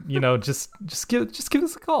pod, just give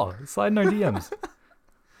us a call. Slide in our DMs.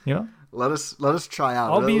 Let us try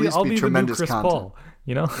out. I'll be tremendous the new Chris content.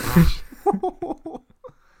 Paul.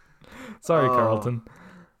 Sorry, Carlton.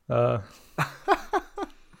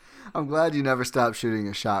 I'm glad you never stopped shooting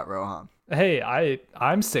a shot, Rohan. Hey,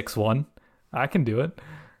 I'm 6'1". I can do it.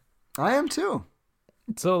 I am too.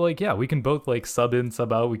 So, like, yeah, we can both, like, sub in,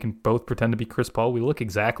 sub out. We can both pretend to be Chris Paul. We look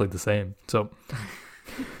exactly the same. So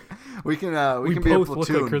we can both be a platoon. Look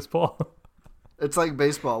like Chris Paul. It's like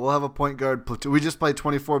baseball. We'll have a point guard platoon. We just play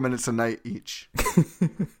 24 minutes a night each.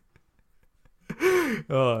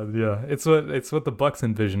 Oh yeah, it's what the Bucks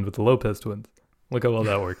envisioned with the Lopez twins. Look how well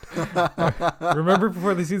that worked. Remember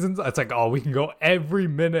before the season? It's like, we can go every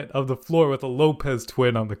minute of the floor with a Lopez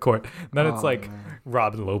twin on the court. And then it's like, man.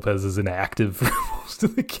 Robin Lopez is inactive for most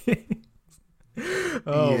of the games.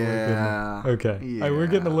 Oh, yeah. My goodness. Okay. Yeah. All right, we're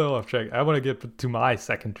getting a little off track. I want to get to my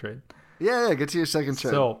second trade. Yeah, get to your second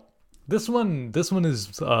trade. So this one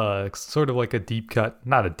is sort of like a deep cut.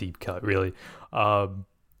 Not a deep cut, really.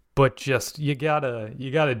 But just, you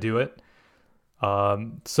gotta do it.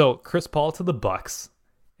 So Chris Paul to the Bucks,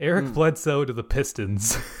 Eric Bledsoe to the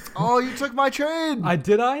Pistons. Oh, you took my trade.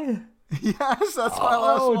 Did I? Yes, that's my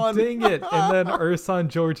last one. Oh, dang it. And then Ersan,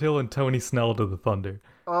 George Hill, and Tony Snell to the Thunder.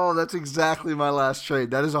 Oh, that's exactly my last trade.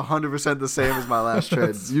 That is 100% the same as my last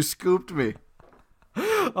trade. You scooped me.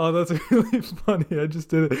 Oh, that's really funny. I just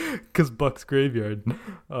did it because Bucks Graveyard.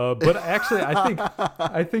 But actually,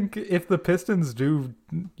 I think if the Pistons do,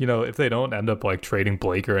 if they don't end up like trading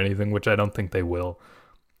Blake or anything, which I don't think they will,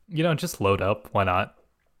 just load up. Why not?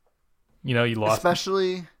 You lost,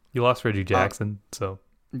 you lost Reggie Jackson, so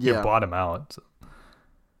you bought him out. So.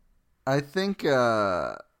 I think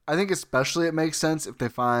especially it makes sense if they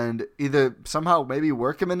find either somehow maybe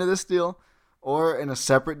work him into this deal. Or in a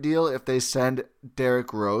separate deal if they send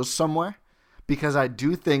Derrick Rose somewhere. Because I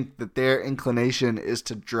do think that their inclination is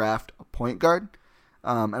to draft a point guard.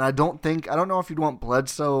 And I don't know if you'd want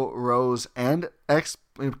Bledsoe, Rose, and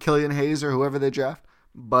Killian Hayes or whoever they draft.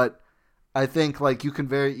 But I think like you can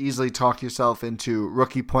very easily talk yourself into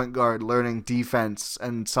rookie point guard learning defense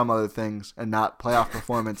and some other things and not playoff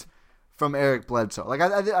performance. From Eric Bledsoe. Like,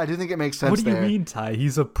 I do think it makes sense. What do you mean, Ty? He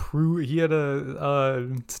had a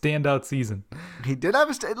standout season. He did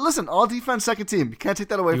have listen, all defense second team. You can't take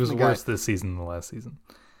that away from the guy. He was worse this season than the last season.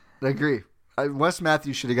 I agree. Wes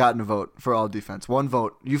Matthews should have gotten a vote for all defense. One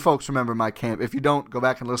vote. You folks remember my camp. If you don't, go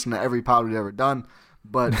back and listen to every pod we've ever done.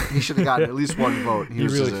 But he should have gotten at least one vote. He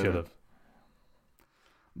really should have.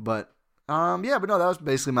 But but no, that was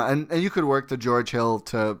basically and you could work the George Hill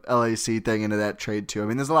to LAC thing into that trade too. I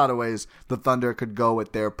mean, there's a lot of ways the Thunder could go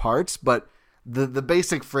with their parts, but the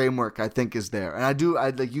basic framework I think is there. And I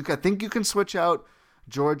think you can switch out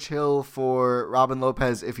George Hill for Robin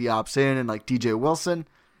Lopez if he opts in and like DJ Wilson.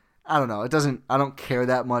 I don't know. I don't care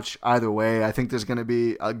that much either way. I think there's going to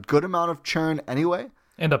be a good amount of churn anyway.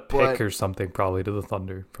 And a pick or something probably to the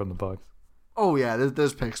Thunder from the Bucks. Oh, yeah,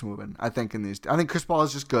 there's picks moving, I think, in these. I think Chris Paul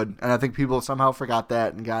is just good, and I think people somehow forgot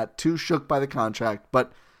that and got too shook by the contract,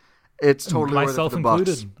 but it's totally worth it for the Bucks.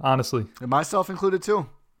 Myself included, honestly. And myself included, too.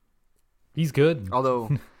 He's good.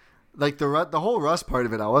 Although, like, the whole Russ part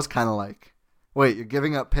of it, I was kind of like, wait, you're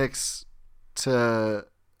giving up picks to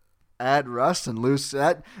add Russ and lose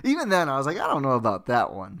that? Even then, I was like, I don't know about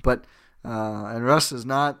that one. But, and Russ has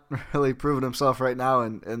not really proven himself right now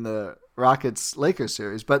in the Rockets-Lakers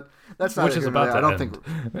series, but that's not which is about to I don't end.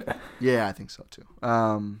 think. Yeah, I think so too.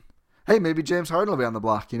 Hey, maybe James Harden will be on the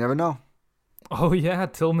block. You never know. Oh yeah,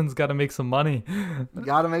 Tillman's got to make some money.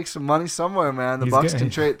 Got to make some money somewhere, man. The Bucks can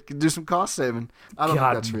do some cost saving. I don't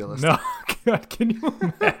think that's realistic. No, God, can you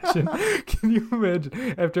imagine? Can you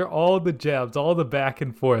imagine after all the jabs, all the back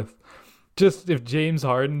and forth, just if James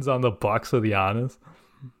Harden's on the Bucks with Giannis?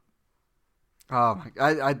 Oh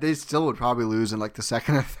my! They still would probably lose in like the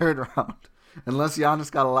second or third round, unless Giannis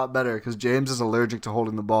got a lot better. Because James is allergic to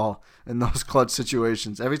holding the ball in those clutch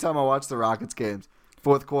situations. Every time I watch the Rockets games,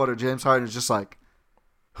 fourth quarter, James Harden is just like,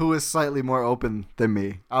 who is slightly more open than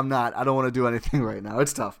me? I'm not. I don't want to do anything right now.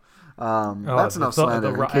 It's tough. That's enough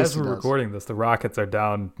slander. As we're recording this, the Rockets are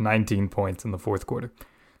down 19 points in the fourth quarter.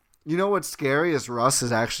 You know what's scary is Russ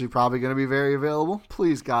is actually probably going to be very available.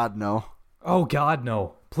 Please, God, no. Oh, God,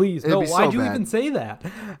 no. Please, It'd no. Why'd you bad. even say that?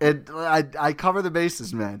 I cover the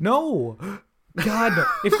bases, man. No. God, no.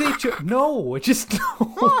 If they no, just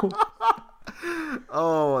no.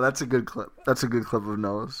 Oh, that's a good clip. That's a good clip of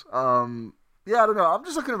Noah's. Yeah, I don't know. I'm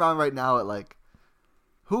just looking around right now at like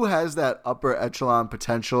who has that upper echelon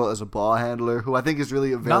potential as a ball handler who I think is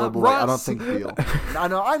really available. Like, I don't think Beal.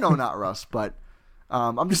 I know not Russ, but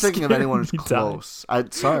I'm just thinking of anyone who's close.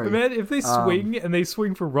 Sorry. Man, if they swing and they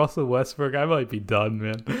swing for Russell Westbrook, I might be done,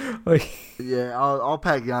 man. Like, yeah, I'll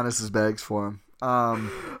pack Giannis's bags for him.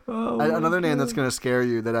 Another name that's going to scare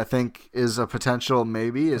you that I think is a potential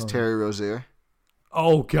maybe is Terry Rozier.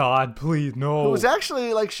 Oh, God, please, no. Who was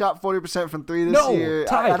actually like shot 40% from three this year.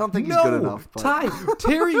 I don't think he's good enough. But...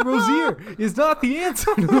 Terry Rozier is not the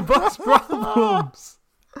answer to the Bucks' problems.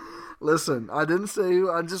 Listen, I didn't say who.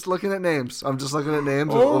 I'm just looking at names. I'm just looking at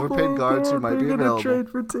names of overpaid guards who might be available. Trade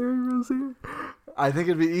for Terry Rozier. I think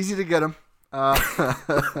it'd be easy to get him.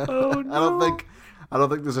 Oh, no. I don't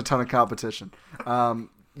think there's a ton of competition.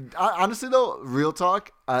 Honestly, though, real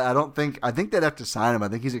talk, I think they'd have to sign him. I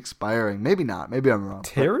think he's expiring. Maybe not. Maybe I'm wrong.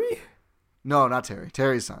 Terry? No, not Terry.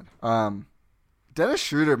 Terry's signed. Dennis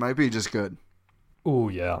Schroeder might be just good. Oh,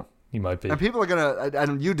 yeah. He might be. And people are going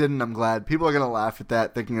to, you didn't, I'm glad. People are going to laugh at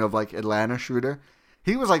that, thinking of like Atlanta Schroeder.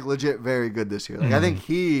 He was like legit very good this year. Like I think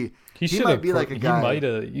he might be like a guy. He might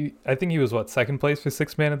have. I think he was second place for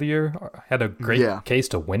Sixth Man of the Year. Had a great case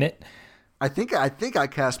to win it. I think I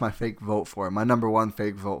cast my fake vote for him. My number one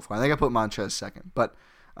fake vote for him. I think I put Montrez second, but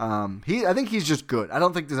I think he's just good. I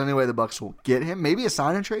don't think there's any way the Bucks will get him. Maybe a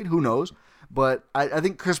sign and trade. Who knows? But I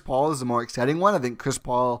think Chris Paul is the more exciting one. I think Chris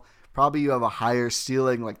Paul probably you have a higher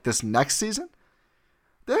ceiling like this next season.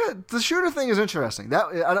 The shooter thing is interesting.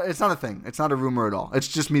 It's not a thing. It's not a rumor at all. It's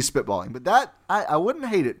just me spitballing. But that I wouldn't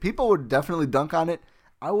hate it. People would definitely dunk on it.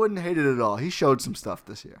 I wouldn't hate it at all. He showed some stuff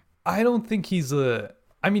this year. I don't think he's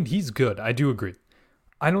he's good. I do agree.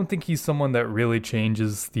 I don't think he's someone that really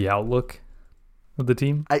changes the outlook of the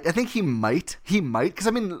team. I think he might. Because,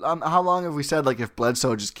 how long have we said, like, if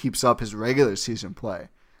Bledsoe just keeps up his regular season play,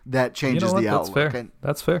 that changes the outlook? That's fair.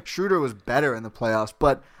 That's fair. Schroeder was better in the playoffs,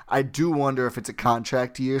 but I do wonder if it's a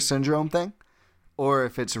contract year syndrome thing or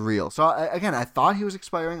if it's real. So, I thought he was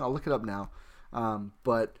expiring. I'll look it up now.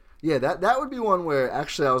 But, yeah, that would be one where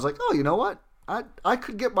actually I was like, oh, you know what? I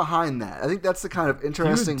could get behind that. I think that's the kind of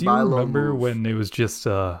interesting do you remember move. When it was just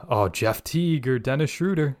Jeff Teague or Dennis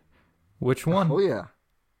Schroeder? Which one? Oh yeah.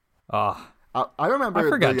 I remember. I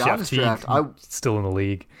forgot the Jeff Teague. Draft. Still in the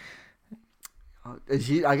league.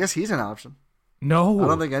 I guess he's an option. No, I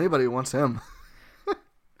don't think anybody wants him.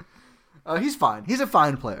 He's fine. He's a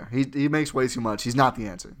fine player. He makes way too much. He's not the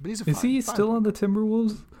answer, but he's a. Is he still on the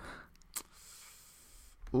Timberwolves?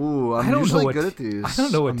 Ooh, I'm usually good at these. I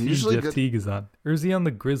don't know what team Jeff Teague is on. Or is he on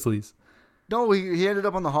the Grizzlies? No, he ended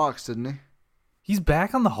up on the Hawks, didn't he? He's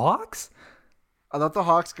back on the Hawks? I thought the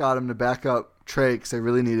Hawks got him to back up Trey because they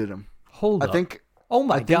really needed him. Hold up. Oh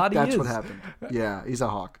my God, that's what happened. Yeah, he's a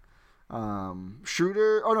Hawk.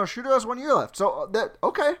 Schroeder. Oh no, Schroeder has 1 year left. So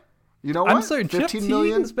okay. You know what? I'm sorry, Jeff Teague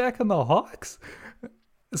is back on the Hawks?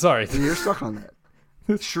 Sorry. You're stuck on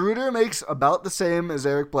that. Schroeder makes about the same as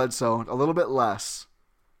Eric Bledsoe, a little bit less.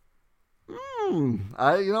 You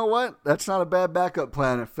know what? That's not a bad backup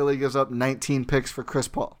plan if Philly gives up 19 picks for Chris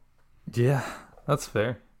Paul. Yeah, that's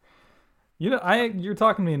fair. You're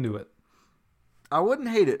talking me into it. I wouldn't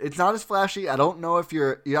hate it. It's not as flashy. I don't know if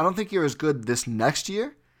I don't think you're as good this next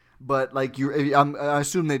year, but like I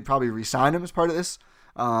assume they'd probably re-sign him as part of this.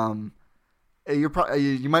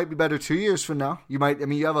 You might be better 2 years from now. You might.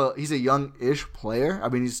 He's a young-ish player.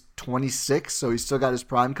 He's 26, so he's still got his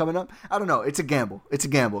prime coming up. I don't know. It's a gamble.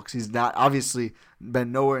 Because he's not obviously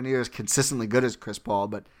been nowhere near as consistently good as Chris Paul,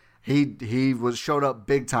 but he showed up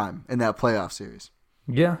big time in that playoff series.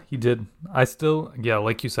 Yeah, he did.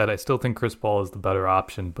 Like you said, I still think Chris Paul is the better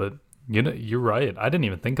option. But you're right. I didn't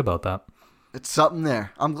even think about that. It's something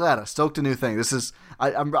there. I'm glad I stoked a new thing. This is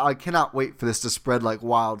I cannot wait for this to spread like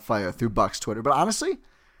wildfire through Bucks Twitter. But honestly,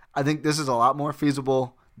 I think this is a lot more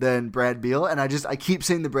feasible than Brad Beal, and I keep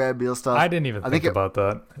seeing the Brad Beal stuff. I didn't even think about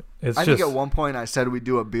that. I think at one point I said we'd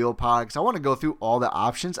do a Beal pod because I want to go through all the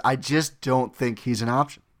options. I just don't think he's an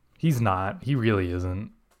option. He's not. He really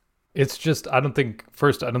isn't. It's just I don't think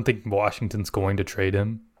Washington's going to trade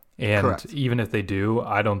him, and Correct. Even if they do,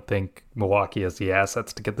 I don't think Milwaukee has the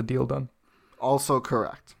assets to get the deal done. Also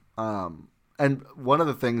correct. And one of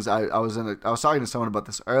the things I was talking to someone about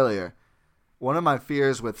this earlier. One of my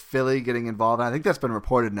fears with Philly getting involved, and I think that's been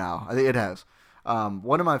reported now. I think it has.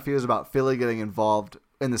 One of my fears about Philly getting involved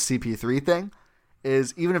in the CP3 thing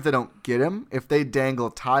is even if they don't get him, if they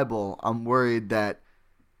dangle Tybal, I'm worried that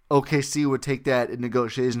OKC would take that in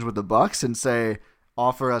negotiations with the Bucks and say,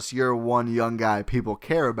 offer us your one young guy people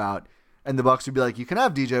care about. And the Bucks would be like, you can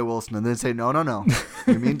have DJ Wilson. And then say, no.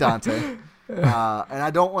 You mean Dante. And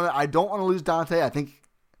I don't want to lose Dante. I think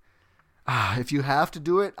if you have to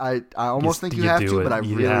do it, I almost think you have to, but I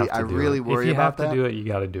really worry about that. If you have to do it, you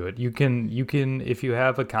got to do it. You can if you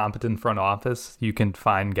have a competent front office, you can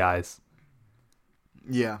find guys.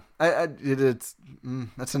 Yeah, that's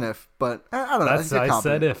an if, but I don't know. I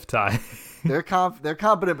said if, Ty. They're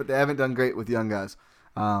competent, but they haven't done great with young guys.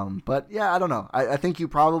 But yeah, I don't know. I think you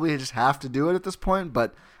probably just have to do it at this point.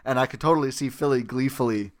 And I could totally see Philly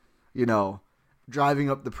gleefully, driving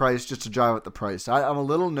up the price just to drive up the price. I'm a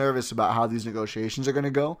little nervous about how these negotiations are going to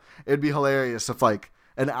go. It'd be hilarious if like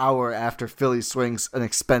an hour after Philly swings an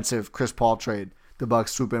expensive Chris Paul trade, the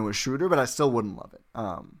Bucks swoop in with Schroeder, but I still wouldn't love it.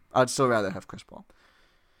 I'd still rather have Chris Paul.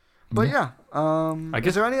 But yeah,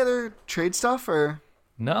 is there any other trade stuff or?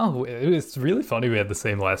 No, it's really funny we had the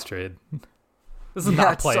same last trade. This is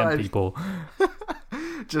not playing people.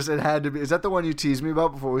 Just it had to be. Is that the one you teased me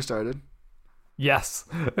about before we started? Yes.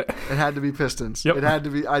 It had to be Pistons. Yep. It had to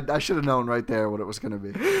be. I should have known right there what it was going to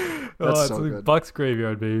be. That's so good. Bucks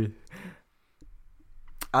graveyard, baby.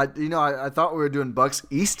 I thought we were doing Bucks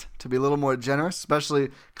East to be a little more generous, especially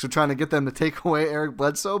because we're trying to get them to take away Eric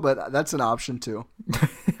Bledsoe, but that's an option too.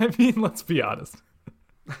 I mean, let's be honest.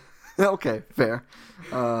 Okay, fair.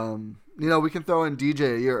 We can throw in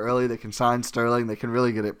DJ a year early. They can sign Sterling. They can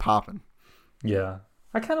really get it popping. Yeah.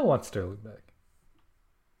 I kind of want Sterling back.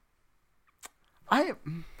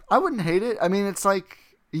 I wouldn't hate it. I mean, it's like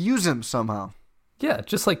use him somehow. Yeah,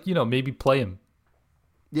 just like, maybe play him.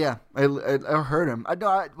 Yeah, I heard him.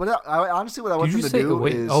 Honestly, what I want them to do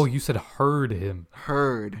is... Oh, you said heard him.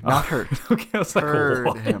 Heard, not hurt. Okay, I was like, heard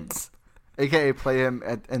what? him. AKA play him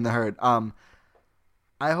in the herd.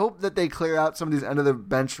 I hope that they clear out some of these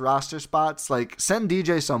end-of-the-bench roster spots. Like, send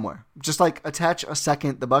DJ somewhere. Just, like, attach a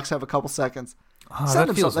second. The Bucks have a couple seconds.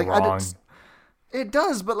 Send him feels wrong. It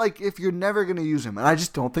does, but, like, if you're never going to use him, and I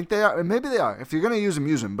just don't think they are, and maybe they are. If you're going to use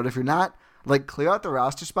him. But if you're not, like, clear out the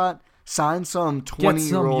roster spot, sign some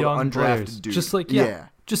 20-year-old undrafted players. dude. Just like,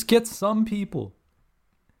 just get some people.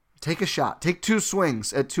 Take a shot. Take 2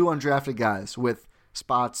 swings at 2 undrafted guys with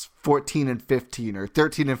spots 14 and 15 or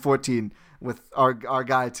 13 and 14 with our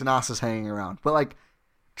guy Thanasis hanging around. But, like,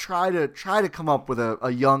 try to come up with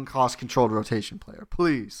a young, cost-controlled rotation player,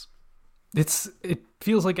 please. It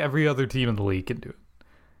feels like every other team in the league can do it.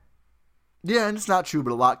 Yeah, and it's not true,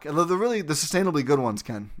 but a lot. The sustainably good ones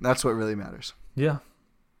can. That's what really matters. Yeah.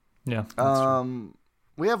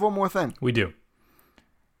 We have one more thing. We do.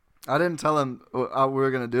 I didn't tell him we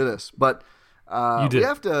were going to do this, but you did. We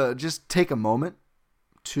have to just take a moment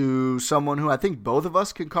to someone who I think both of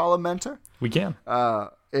us could call a mentor. We can.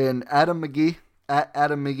 And Adam McGee at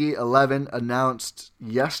Adam McGee 11 announced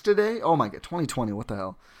yesterday. Oh my God, 2020. What the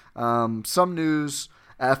hell? Some news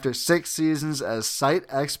after 6 seasons as site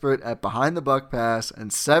expert at Behind the Buck Pass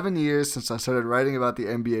and 7 years since I started writing about the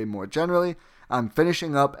NBA more generally. I'm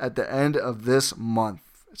finishing up at the end of this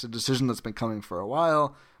month. It's a decision that's been coming for a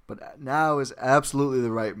while, but now is absolutely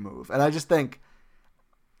the right move. And I just think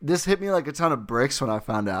this hit me like a ton of bricks when I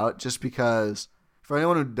found out, just because for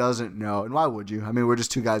anyone who doesn't know, and why would you? I mean, we're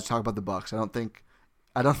just 2 guys who talk about the Bucks. I don't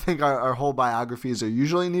think our whole biographies are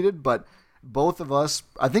usually needed, but both of us,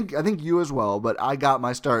 I think you as well, but I got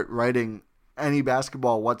my start writing any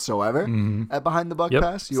basketball whatsoever at Behind the Buck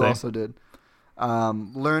Pass. You same. also did.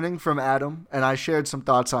 Learning from Adam, and I shared some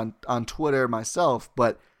thoughts on Twitter myself,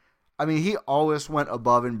 but I mean, he always went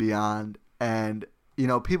above and beyond, and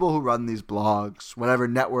people who run these blogs, whatever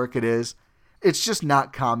network it is, it's just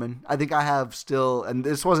not common. I think I have still, and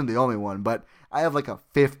this wasn't the only one, but I have like a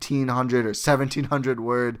 1,500 or 1,700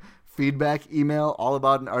 word feedback email all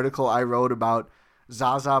about an article I wrote about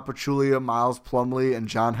Zaza Pachulia, Miles Plumlee, and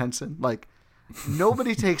John Henson. Like,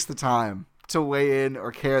 nobody takes the time to weigh in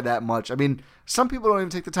or care that much. I mean, some people don't even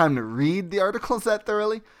take the time to read the articles that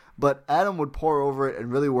thoroughly, but Adam would pour over it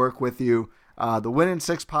and really work with you. The Win in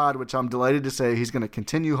 6 pod, which I'm delighted to say he's going to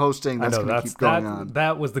continue hosting. That's going to keep going on.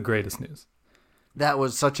 That was the greatest news. That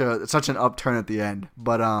was such an upturn at the end.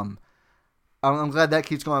 But I'm glad that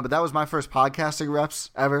keeps going. But that was my first podcasting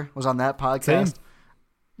reps ever, was on that podcast. Same.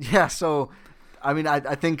 Yeah, so, I mean, I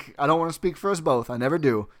think, I don't want to speak for us both. I never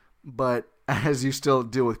do. But as you still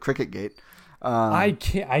deal with CricketGate. I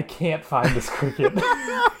can't find this cricket.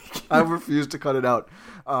 I refuse to cut it out.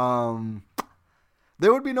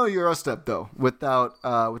 There would be no Eurostep, though, without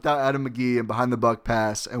Adam McGee and Behind the Buck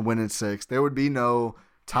Pass and Win in 6. There would be no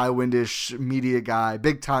Ty Windish media guy,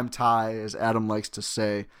 big-time Ty, as Adam likes to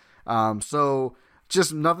say. So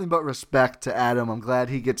just nothing but respect to Adam. I'm glad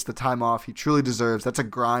he gets the time off he truly deserves. That's a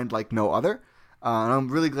grind like no other. And I'm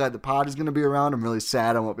really glad the pod is going to be around. I'm really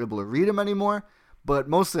sad I won't be able to read him anymore. But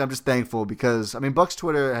mostly I'm just thankful because, I mean, Buck's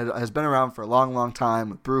Twitter has been around for a long, long time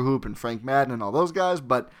with Brew Hoop and Frank Madden and all those guys,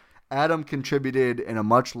 but Adam contributed in a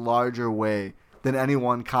much larger way than any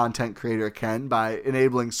one content creator can by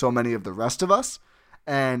enabling so many of the rest of us.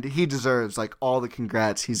 And he deserves like all the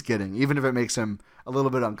congrats he's getting, even if it makes him a little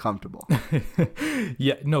bit uncomfortable.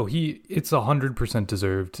 Yeah, no, it's 100%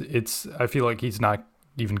 deserved. I feel like he's not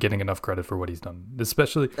even getting enough credit for what he's done,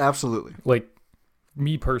 especially absolutely. Like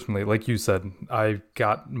me personally, like you said, I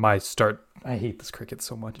got my start. I hate this cricket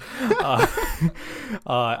so much.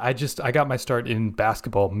 I got my start in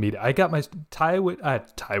basketball media. I got my Ty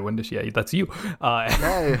Windish. Yeah, that's you.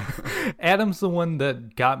 Hey. Adam's the one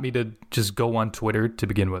that got me to just go on Twitter to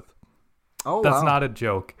begin with. Oh, that's wow. not a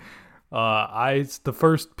joke. The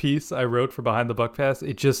first piece I wrote for Behind the Buck Pass,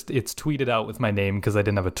 it's tweeted out with my name because I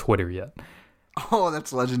didn't have a Twitter yet. Oh,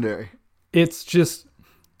 that's legendary. It's just,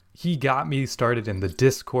 he got me started in the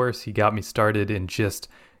discourse. He got me started in just,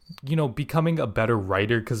 becoming a better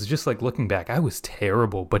writer. Because just like looking back, I was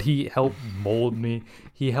terrible, but he helped mold me.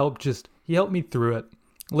 He helped me through it.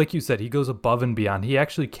 Like you said, he goes above and beyond. He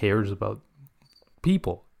actually cares about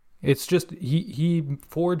people. It's just, he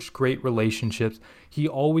forged great relationships. He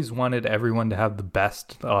always wanted everyone to have the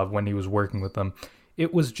best when he was working with them.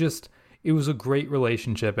 It was a great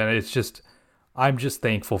relationship, and I'm just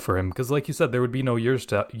thankful for him because, like you said, there would be no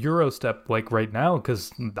Eurostep like right now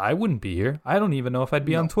because I wouldn't be here. I don't even know if I'd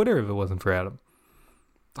be on Twitter if it wasn't for Adam.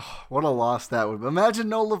 Oh, what a loss that would be. Imagine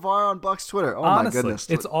no LeVar on Buck's Twitter. Oh, honestly, my goodness.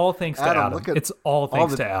 It's all thanks to Adam. It's all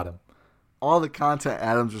thanks to Adam. All the content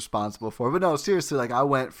Adam's responsible for. But no, seriously, like I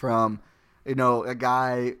went from, a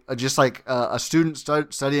guy, just like a student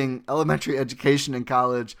studying elementary education in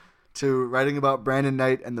college to writing about Brandon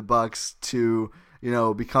Knight and the Bucks to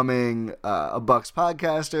becoming a Bucks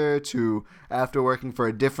podcaster to after working for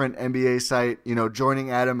a different NBA site, joining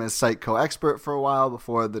Adam as site co-expert for a while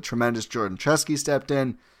before the tremendous Jordan Chesky stepped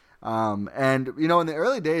in. And, in the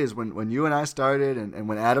early days when you and I started and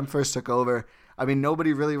when Adam first took over, I mean,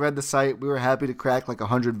 nobody really read the site. We were happy to crack like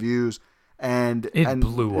 100 views. And it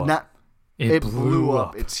blew up. It blew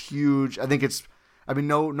up. It's huge. I think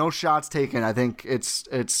no shots taken. I think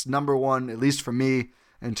it's number one, at least for me,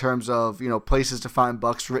 in terms of, places to find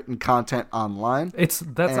Bucks written content online. That's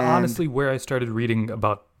honestly where I started reading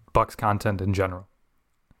about Bucks content in general.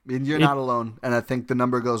 And you're not alone, and I think the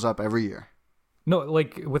number goes up every year. No,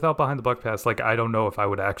 like without Behind the Buck Pass, like I don't know if I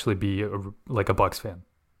would actually be a Bucks fan.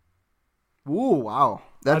 Ooh, wow.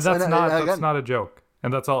 That's not a joke.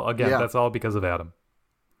 And that's all that's all because of Adam.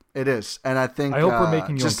 It is. And I think I hope we're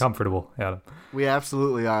making you uncomfortable, Adam. We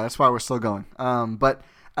absolutely are. That's why we're still going. But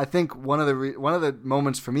I think one of the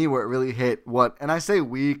moments for me where it really hit and I say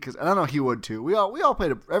we because I don't know he would too. We all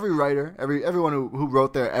played every writer, everyone who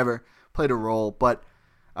wrote there ever played a role, but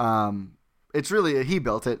it's really he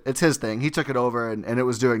built it. It's his thing. He took it over and it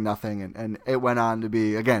was doing nothing and it went on to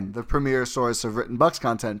be again the premier source of written Bucks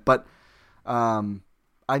content. But I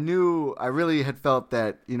really had felt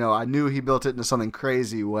that I knew he built it into something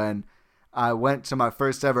crazy when I went to my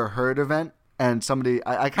first ever Herd event. And somebody,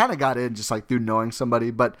 I kind of got in just like through knowing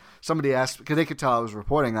somebody, but somebody asked, because they could tell I was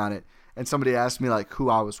reporting on it, and somebody asked me like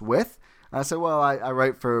who I was with. And I said, well, I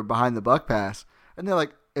write for Behind the Buck Pass. And they're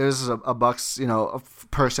like, it was a Bucks, a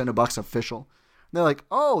person, a Bucks official. And they're like,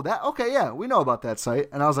 oh, okay, yeah, we know about that site.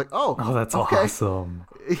 And I was like, oh, that's okay. Awesome.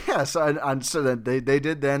 Yeah, so then they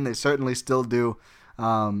did then, they certainly still do.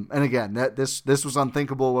 And again, this was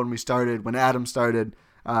unthinkable when we started, when Adam started,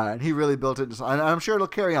 and he really built it. And I'm sure it'll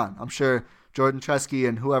carry on. I'm sure Jordan Chesky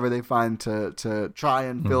and whoever they find to try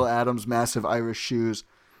and fill Adam's massive Irish shoes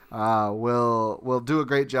will do a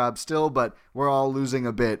great job still, but we're all losing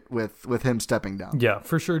a bit with him stepping down. Yeah,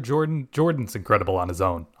 for sure. Jordan's incredible on his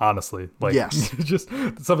own, honestly. Like, yes, just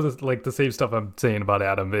some of the same stuff I'm saying about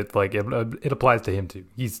Adam. It applies to him too.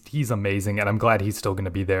 He's amazing, and I'm glad he's still going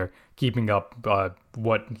to be there, keeping up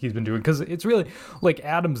what he's been doing, because it's really like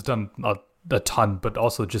Adam's done a ton, but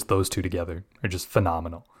also just those two together are just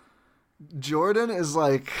phenomenal. Jordan is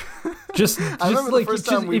like just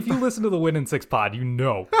if you listen to the Win in 6 pod, you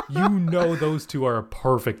know those two are a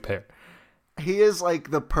perfect pair. He is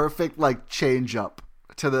like the perfect like change up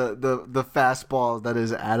to the fastball that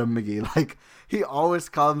is Adam McGee. Like, he always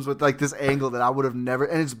comes with like this angle that I would have never,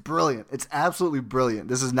 and it's brilliant. It's absolutely brilliant.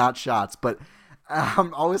 This is not shots, but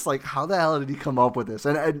I'm always like, how the hell did he come up with this?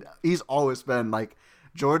 And he's always been like,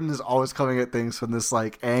 Jordan is always coming at things from this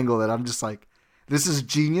like angle that I'm just like, this is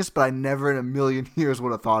genius, but I never in a million years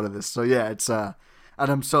would have thought of this. So yeah, it's and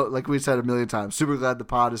I'm so, like we said a million times, super glad the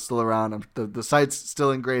pod is still around. The site's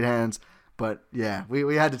still in great hands, but yeah,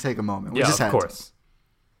 we had to take a moment. We just had of course. To.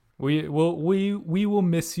 We will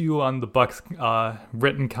miss you on the Bucks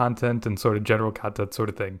written content and sort of general content sort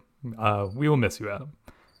of thing. We will miss you, Adam.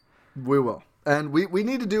 We will. And we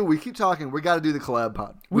need to do, we keep talking, we got to do the collab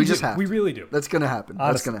pod. We just have to. We really do. That's going to happen.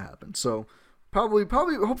 Honestly. That's going to happen. So probably,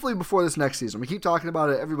 hopefully before this next season. We keep talking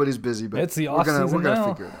about it. Everybody's busy, but it's the off season we're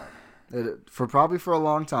gonna figure it out. For a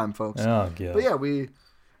long time, folks. Oh, yeah. But yeah, we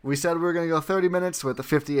said we were going to go 30 minutes with the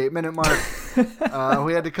 58-minute mark.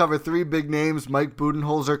 We had to cover 3 big names, Mike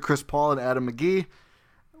Budenholzer, Chris Paul, and Adam McGee.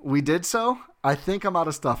 We did so. I think I'm out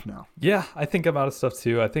of stuff now. Yeah, I think I'm out of stuff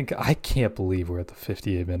too. I can't believe we're at the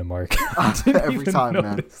 58-minute mark. Every time,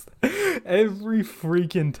 man. Every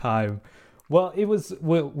freaking time. Well,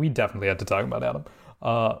 we definitely had to talk about Adam.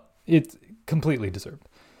 It's completely deserved.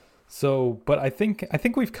 So, but I think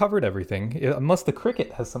we've covered everything, unless the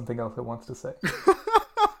cricket has something else it wants to say.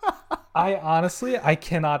 I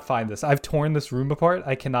cannot find this. I've torn this room apart.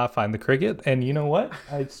 I cannot find the cricket, and you know what?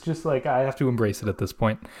 It's just like I have to embrace it at this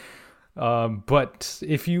point. But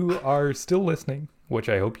if you are still listening, which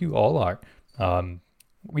I hope you all are,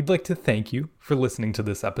 we'd like to thank you for listening to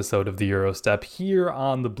this episode of the Eurostep here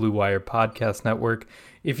on the Blue Wire Podcast Network.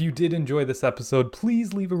 If you did enjoy this episode,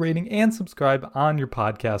 please leave a rating and subscribe on your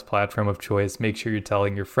podcast platform of choice. Make sure you're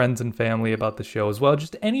telling your friends and family about the show as well.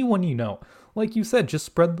 Just anyone you know. Like you said, just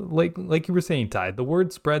spread, like you were saying, Ty, the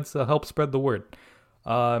word spreads, so help spread the word.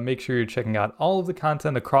 Make sure you're checking out all of the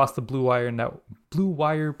content across the Blue Wire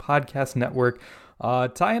Podcast Network.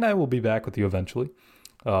 Ty and I will be back with you eventually,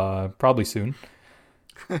 probably soon.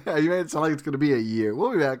 You made it sound like it's going to be a year.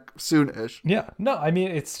 We'll be back soon-ish. Yeah. No, I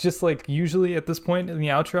mean, it's just like usually at this point in the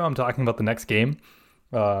outro, I'm talking about the next game.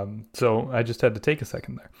 So I just had to take a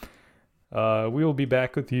second there. We will be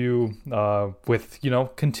back with you with,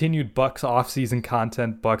 continued Bucks off-season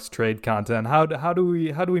content, Bucks trade content. How do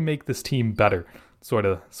we make this team better? Sort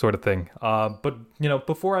of thing. But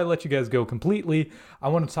before I let you guys go completely, I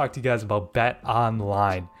want to talk to you guys about Bet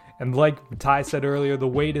Online. And like Ty said earlier, the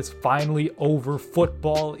wait is finally over.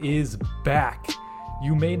 Football is back.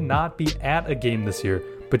 You may not be at a game this year,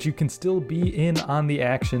 but you can still be in on the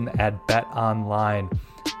action at Bet Online.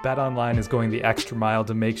 Bet Online is going the extra mile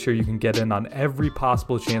to make sure you can get in on every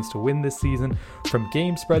possible chance to win this season. From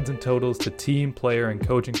game spreads and totals to team, player, and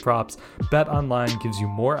coaching props, Bet Online gives you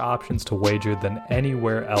more options to wager than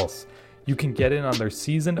anywhere else. You can get in on their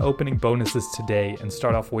season opening bonuses today and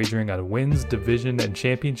start off wagering on wins, division, and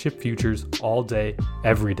championship futures all day,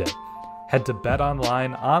 every day. Head to Bet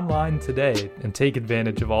Online today and take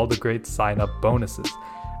advantage of all the great sign-up bonuses.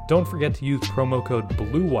 Don't forget to use promo code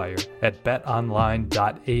BLUEWIRE at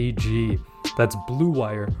betonline.ag. That's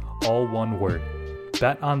BLUEWIRE, all one word.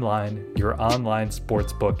 Bet Online, your online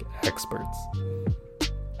sportsbook experts.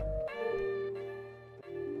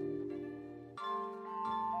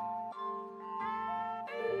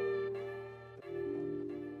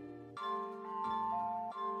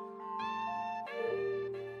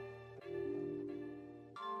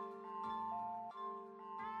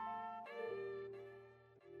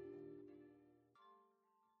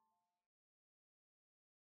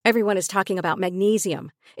 Everyone is talking about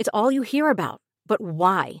magnesium. It's all you hear about. But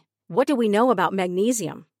why? What do we know about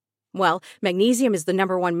magnesium? Well, magnesium is the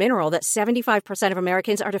 #1 mineral that 75% of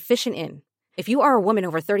Americans are deficient in. If you are a woman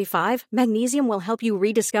over 35, magnesium will help you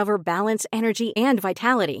rediscover balance, energy, and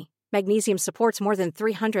vitality. Magnesium supports more than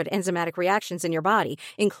 300 enzymatic reactions in your body,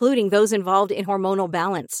 including those involved in hormonal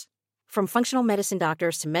balance. From functional medicine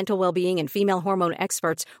doctors to mental well-being and female hormone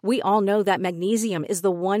experts, we all know that magnesium is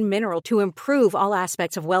the one mineral to improve all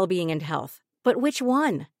aspects of well-being and health. But which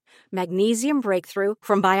one? Magnesium Breakthrough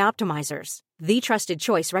from Bioptimizers. the trusted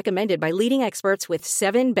choice recommended by leading experts with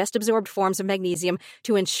 7 best-absorbed forms of magnesium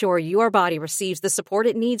to ensure your body receives the support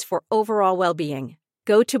it needs for overall well-being.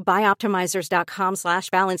 Go to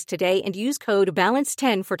bioptimizers.com/balance today and use code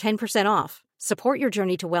BALANCE10 for 10% off. Support your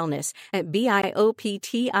journey to wellness at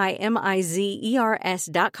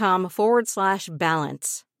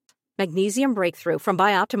bioptimizers.com/balance. Magnesium Breakthrough from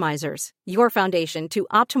Bioptimizers, your foundation to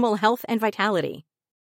optimal health and vitality.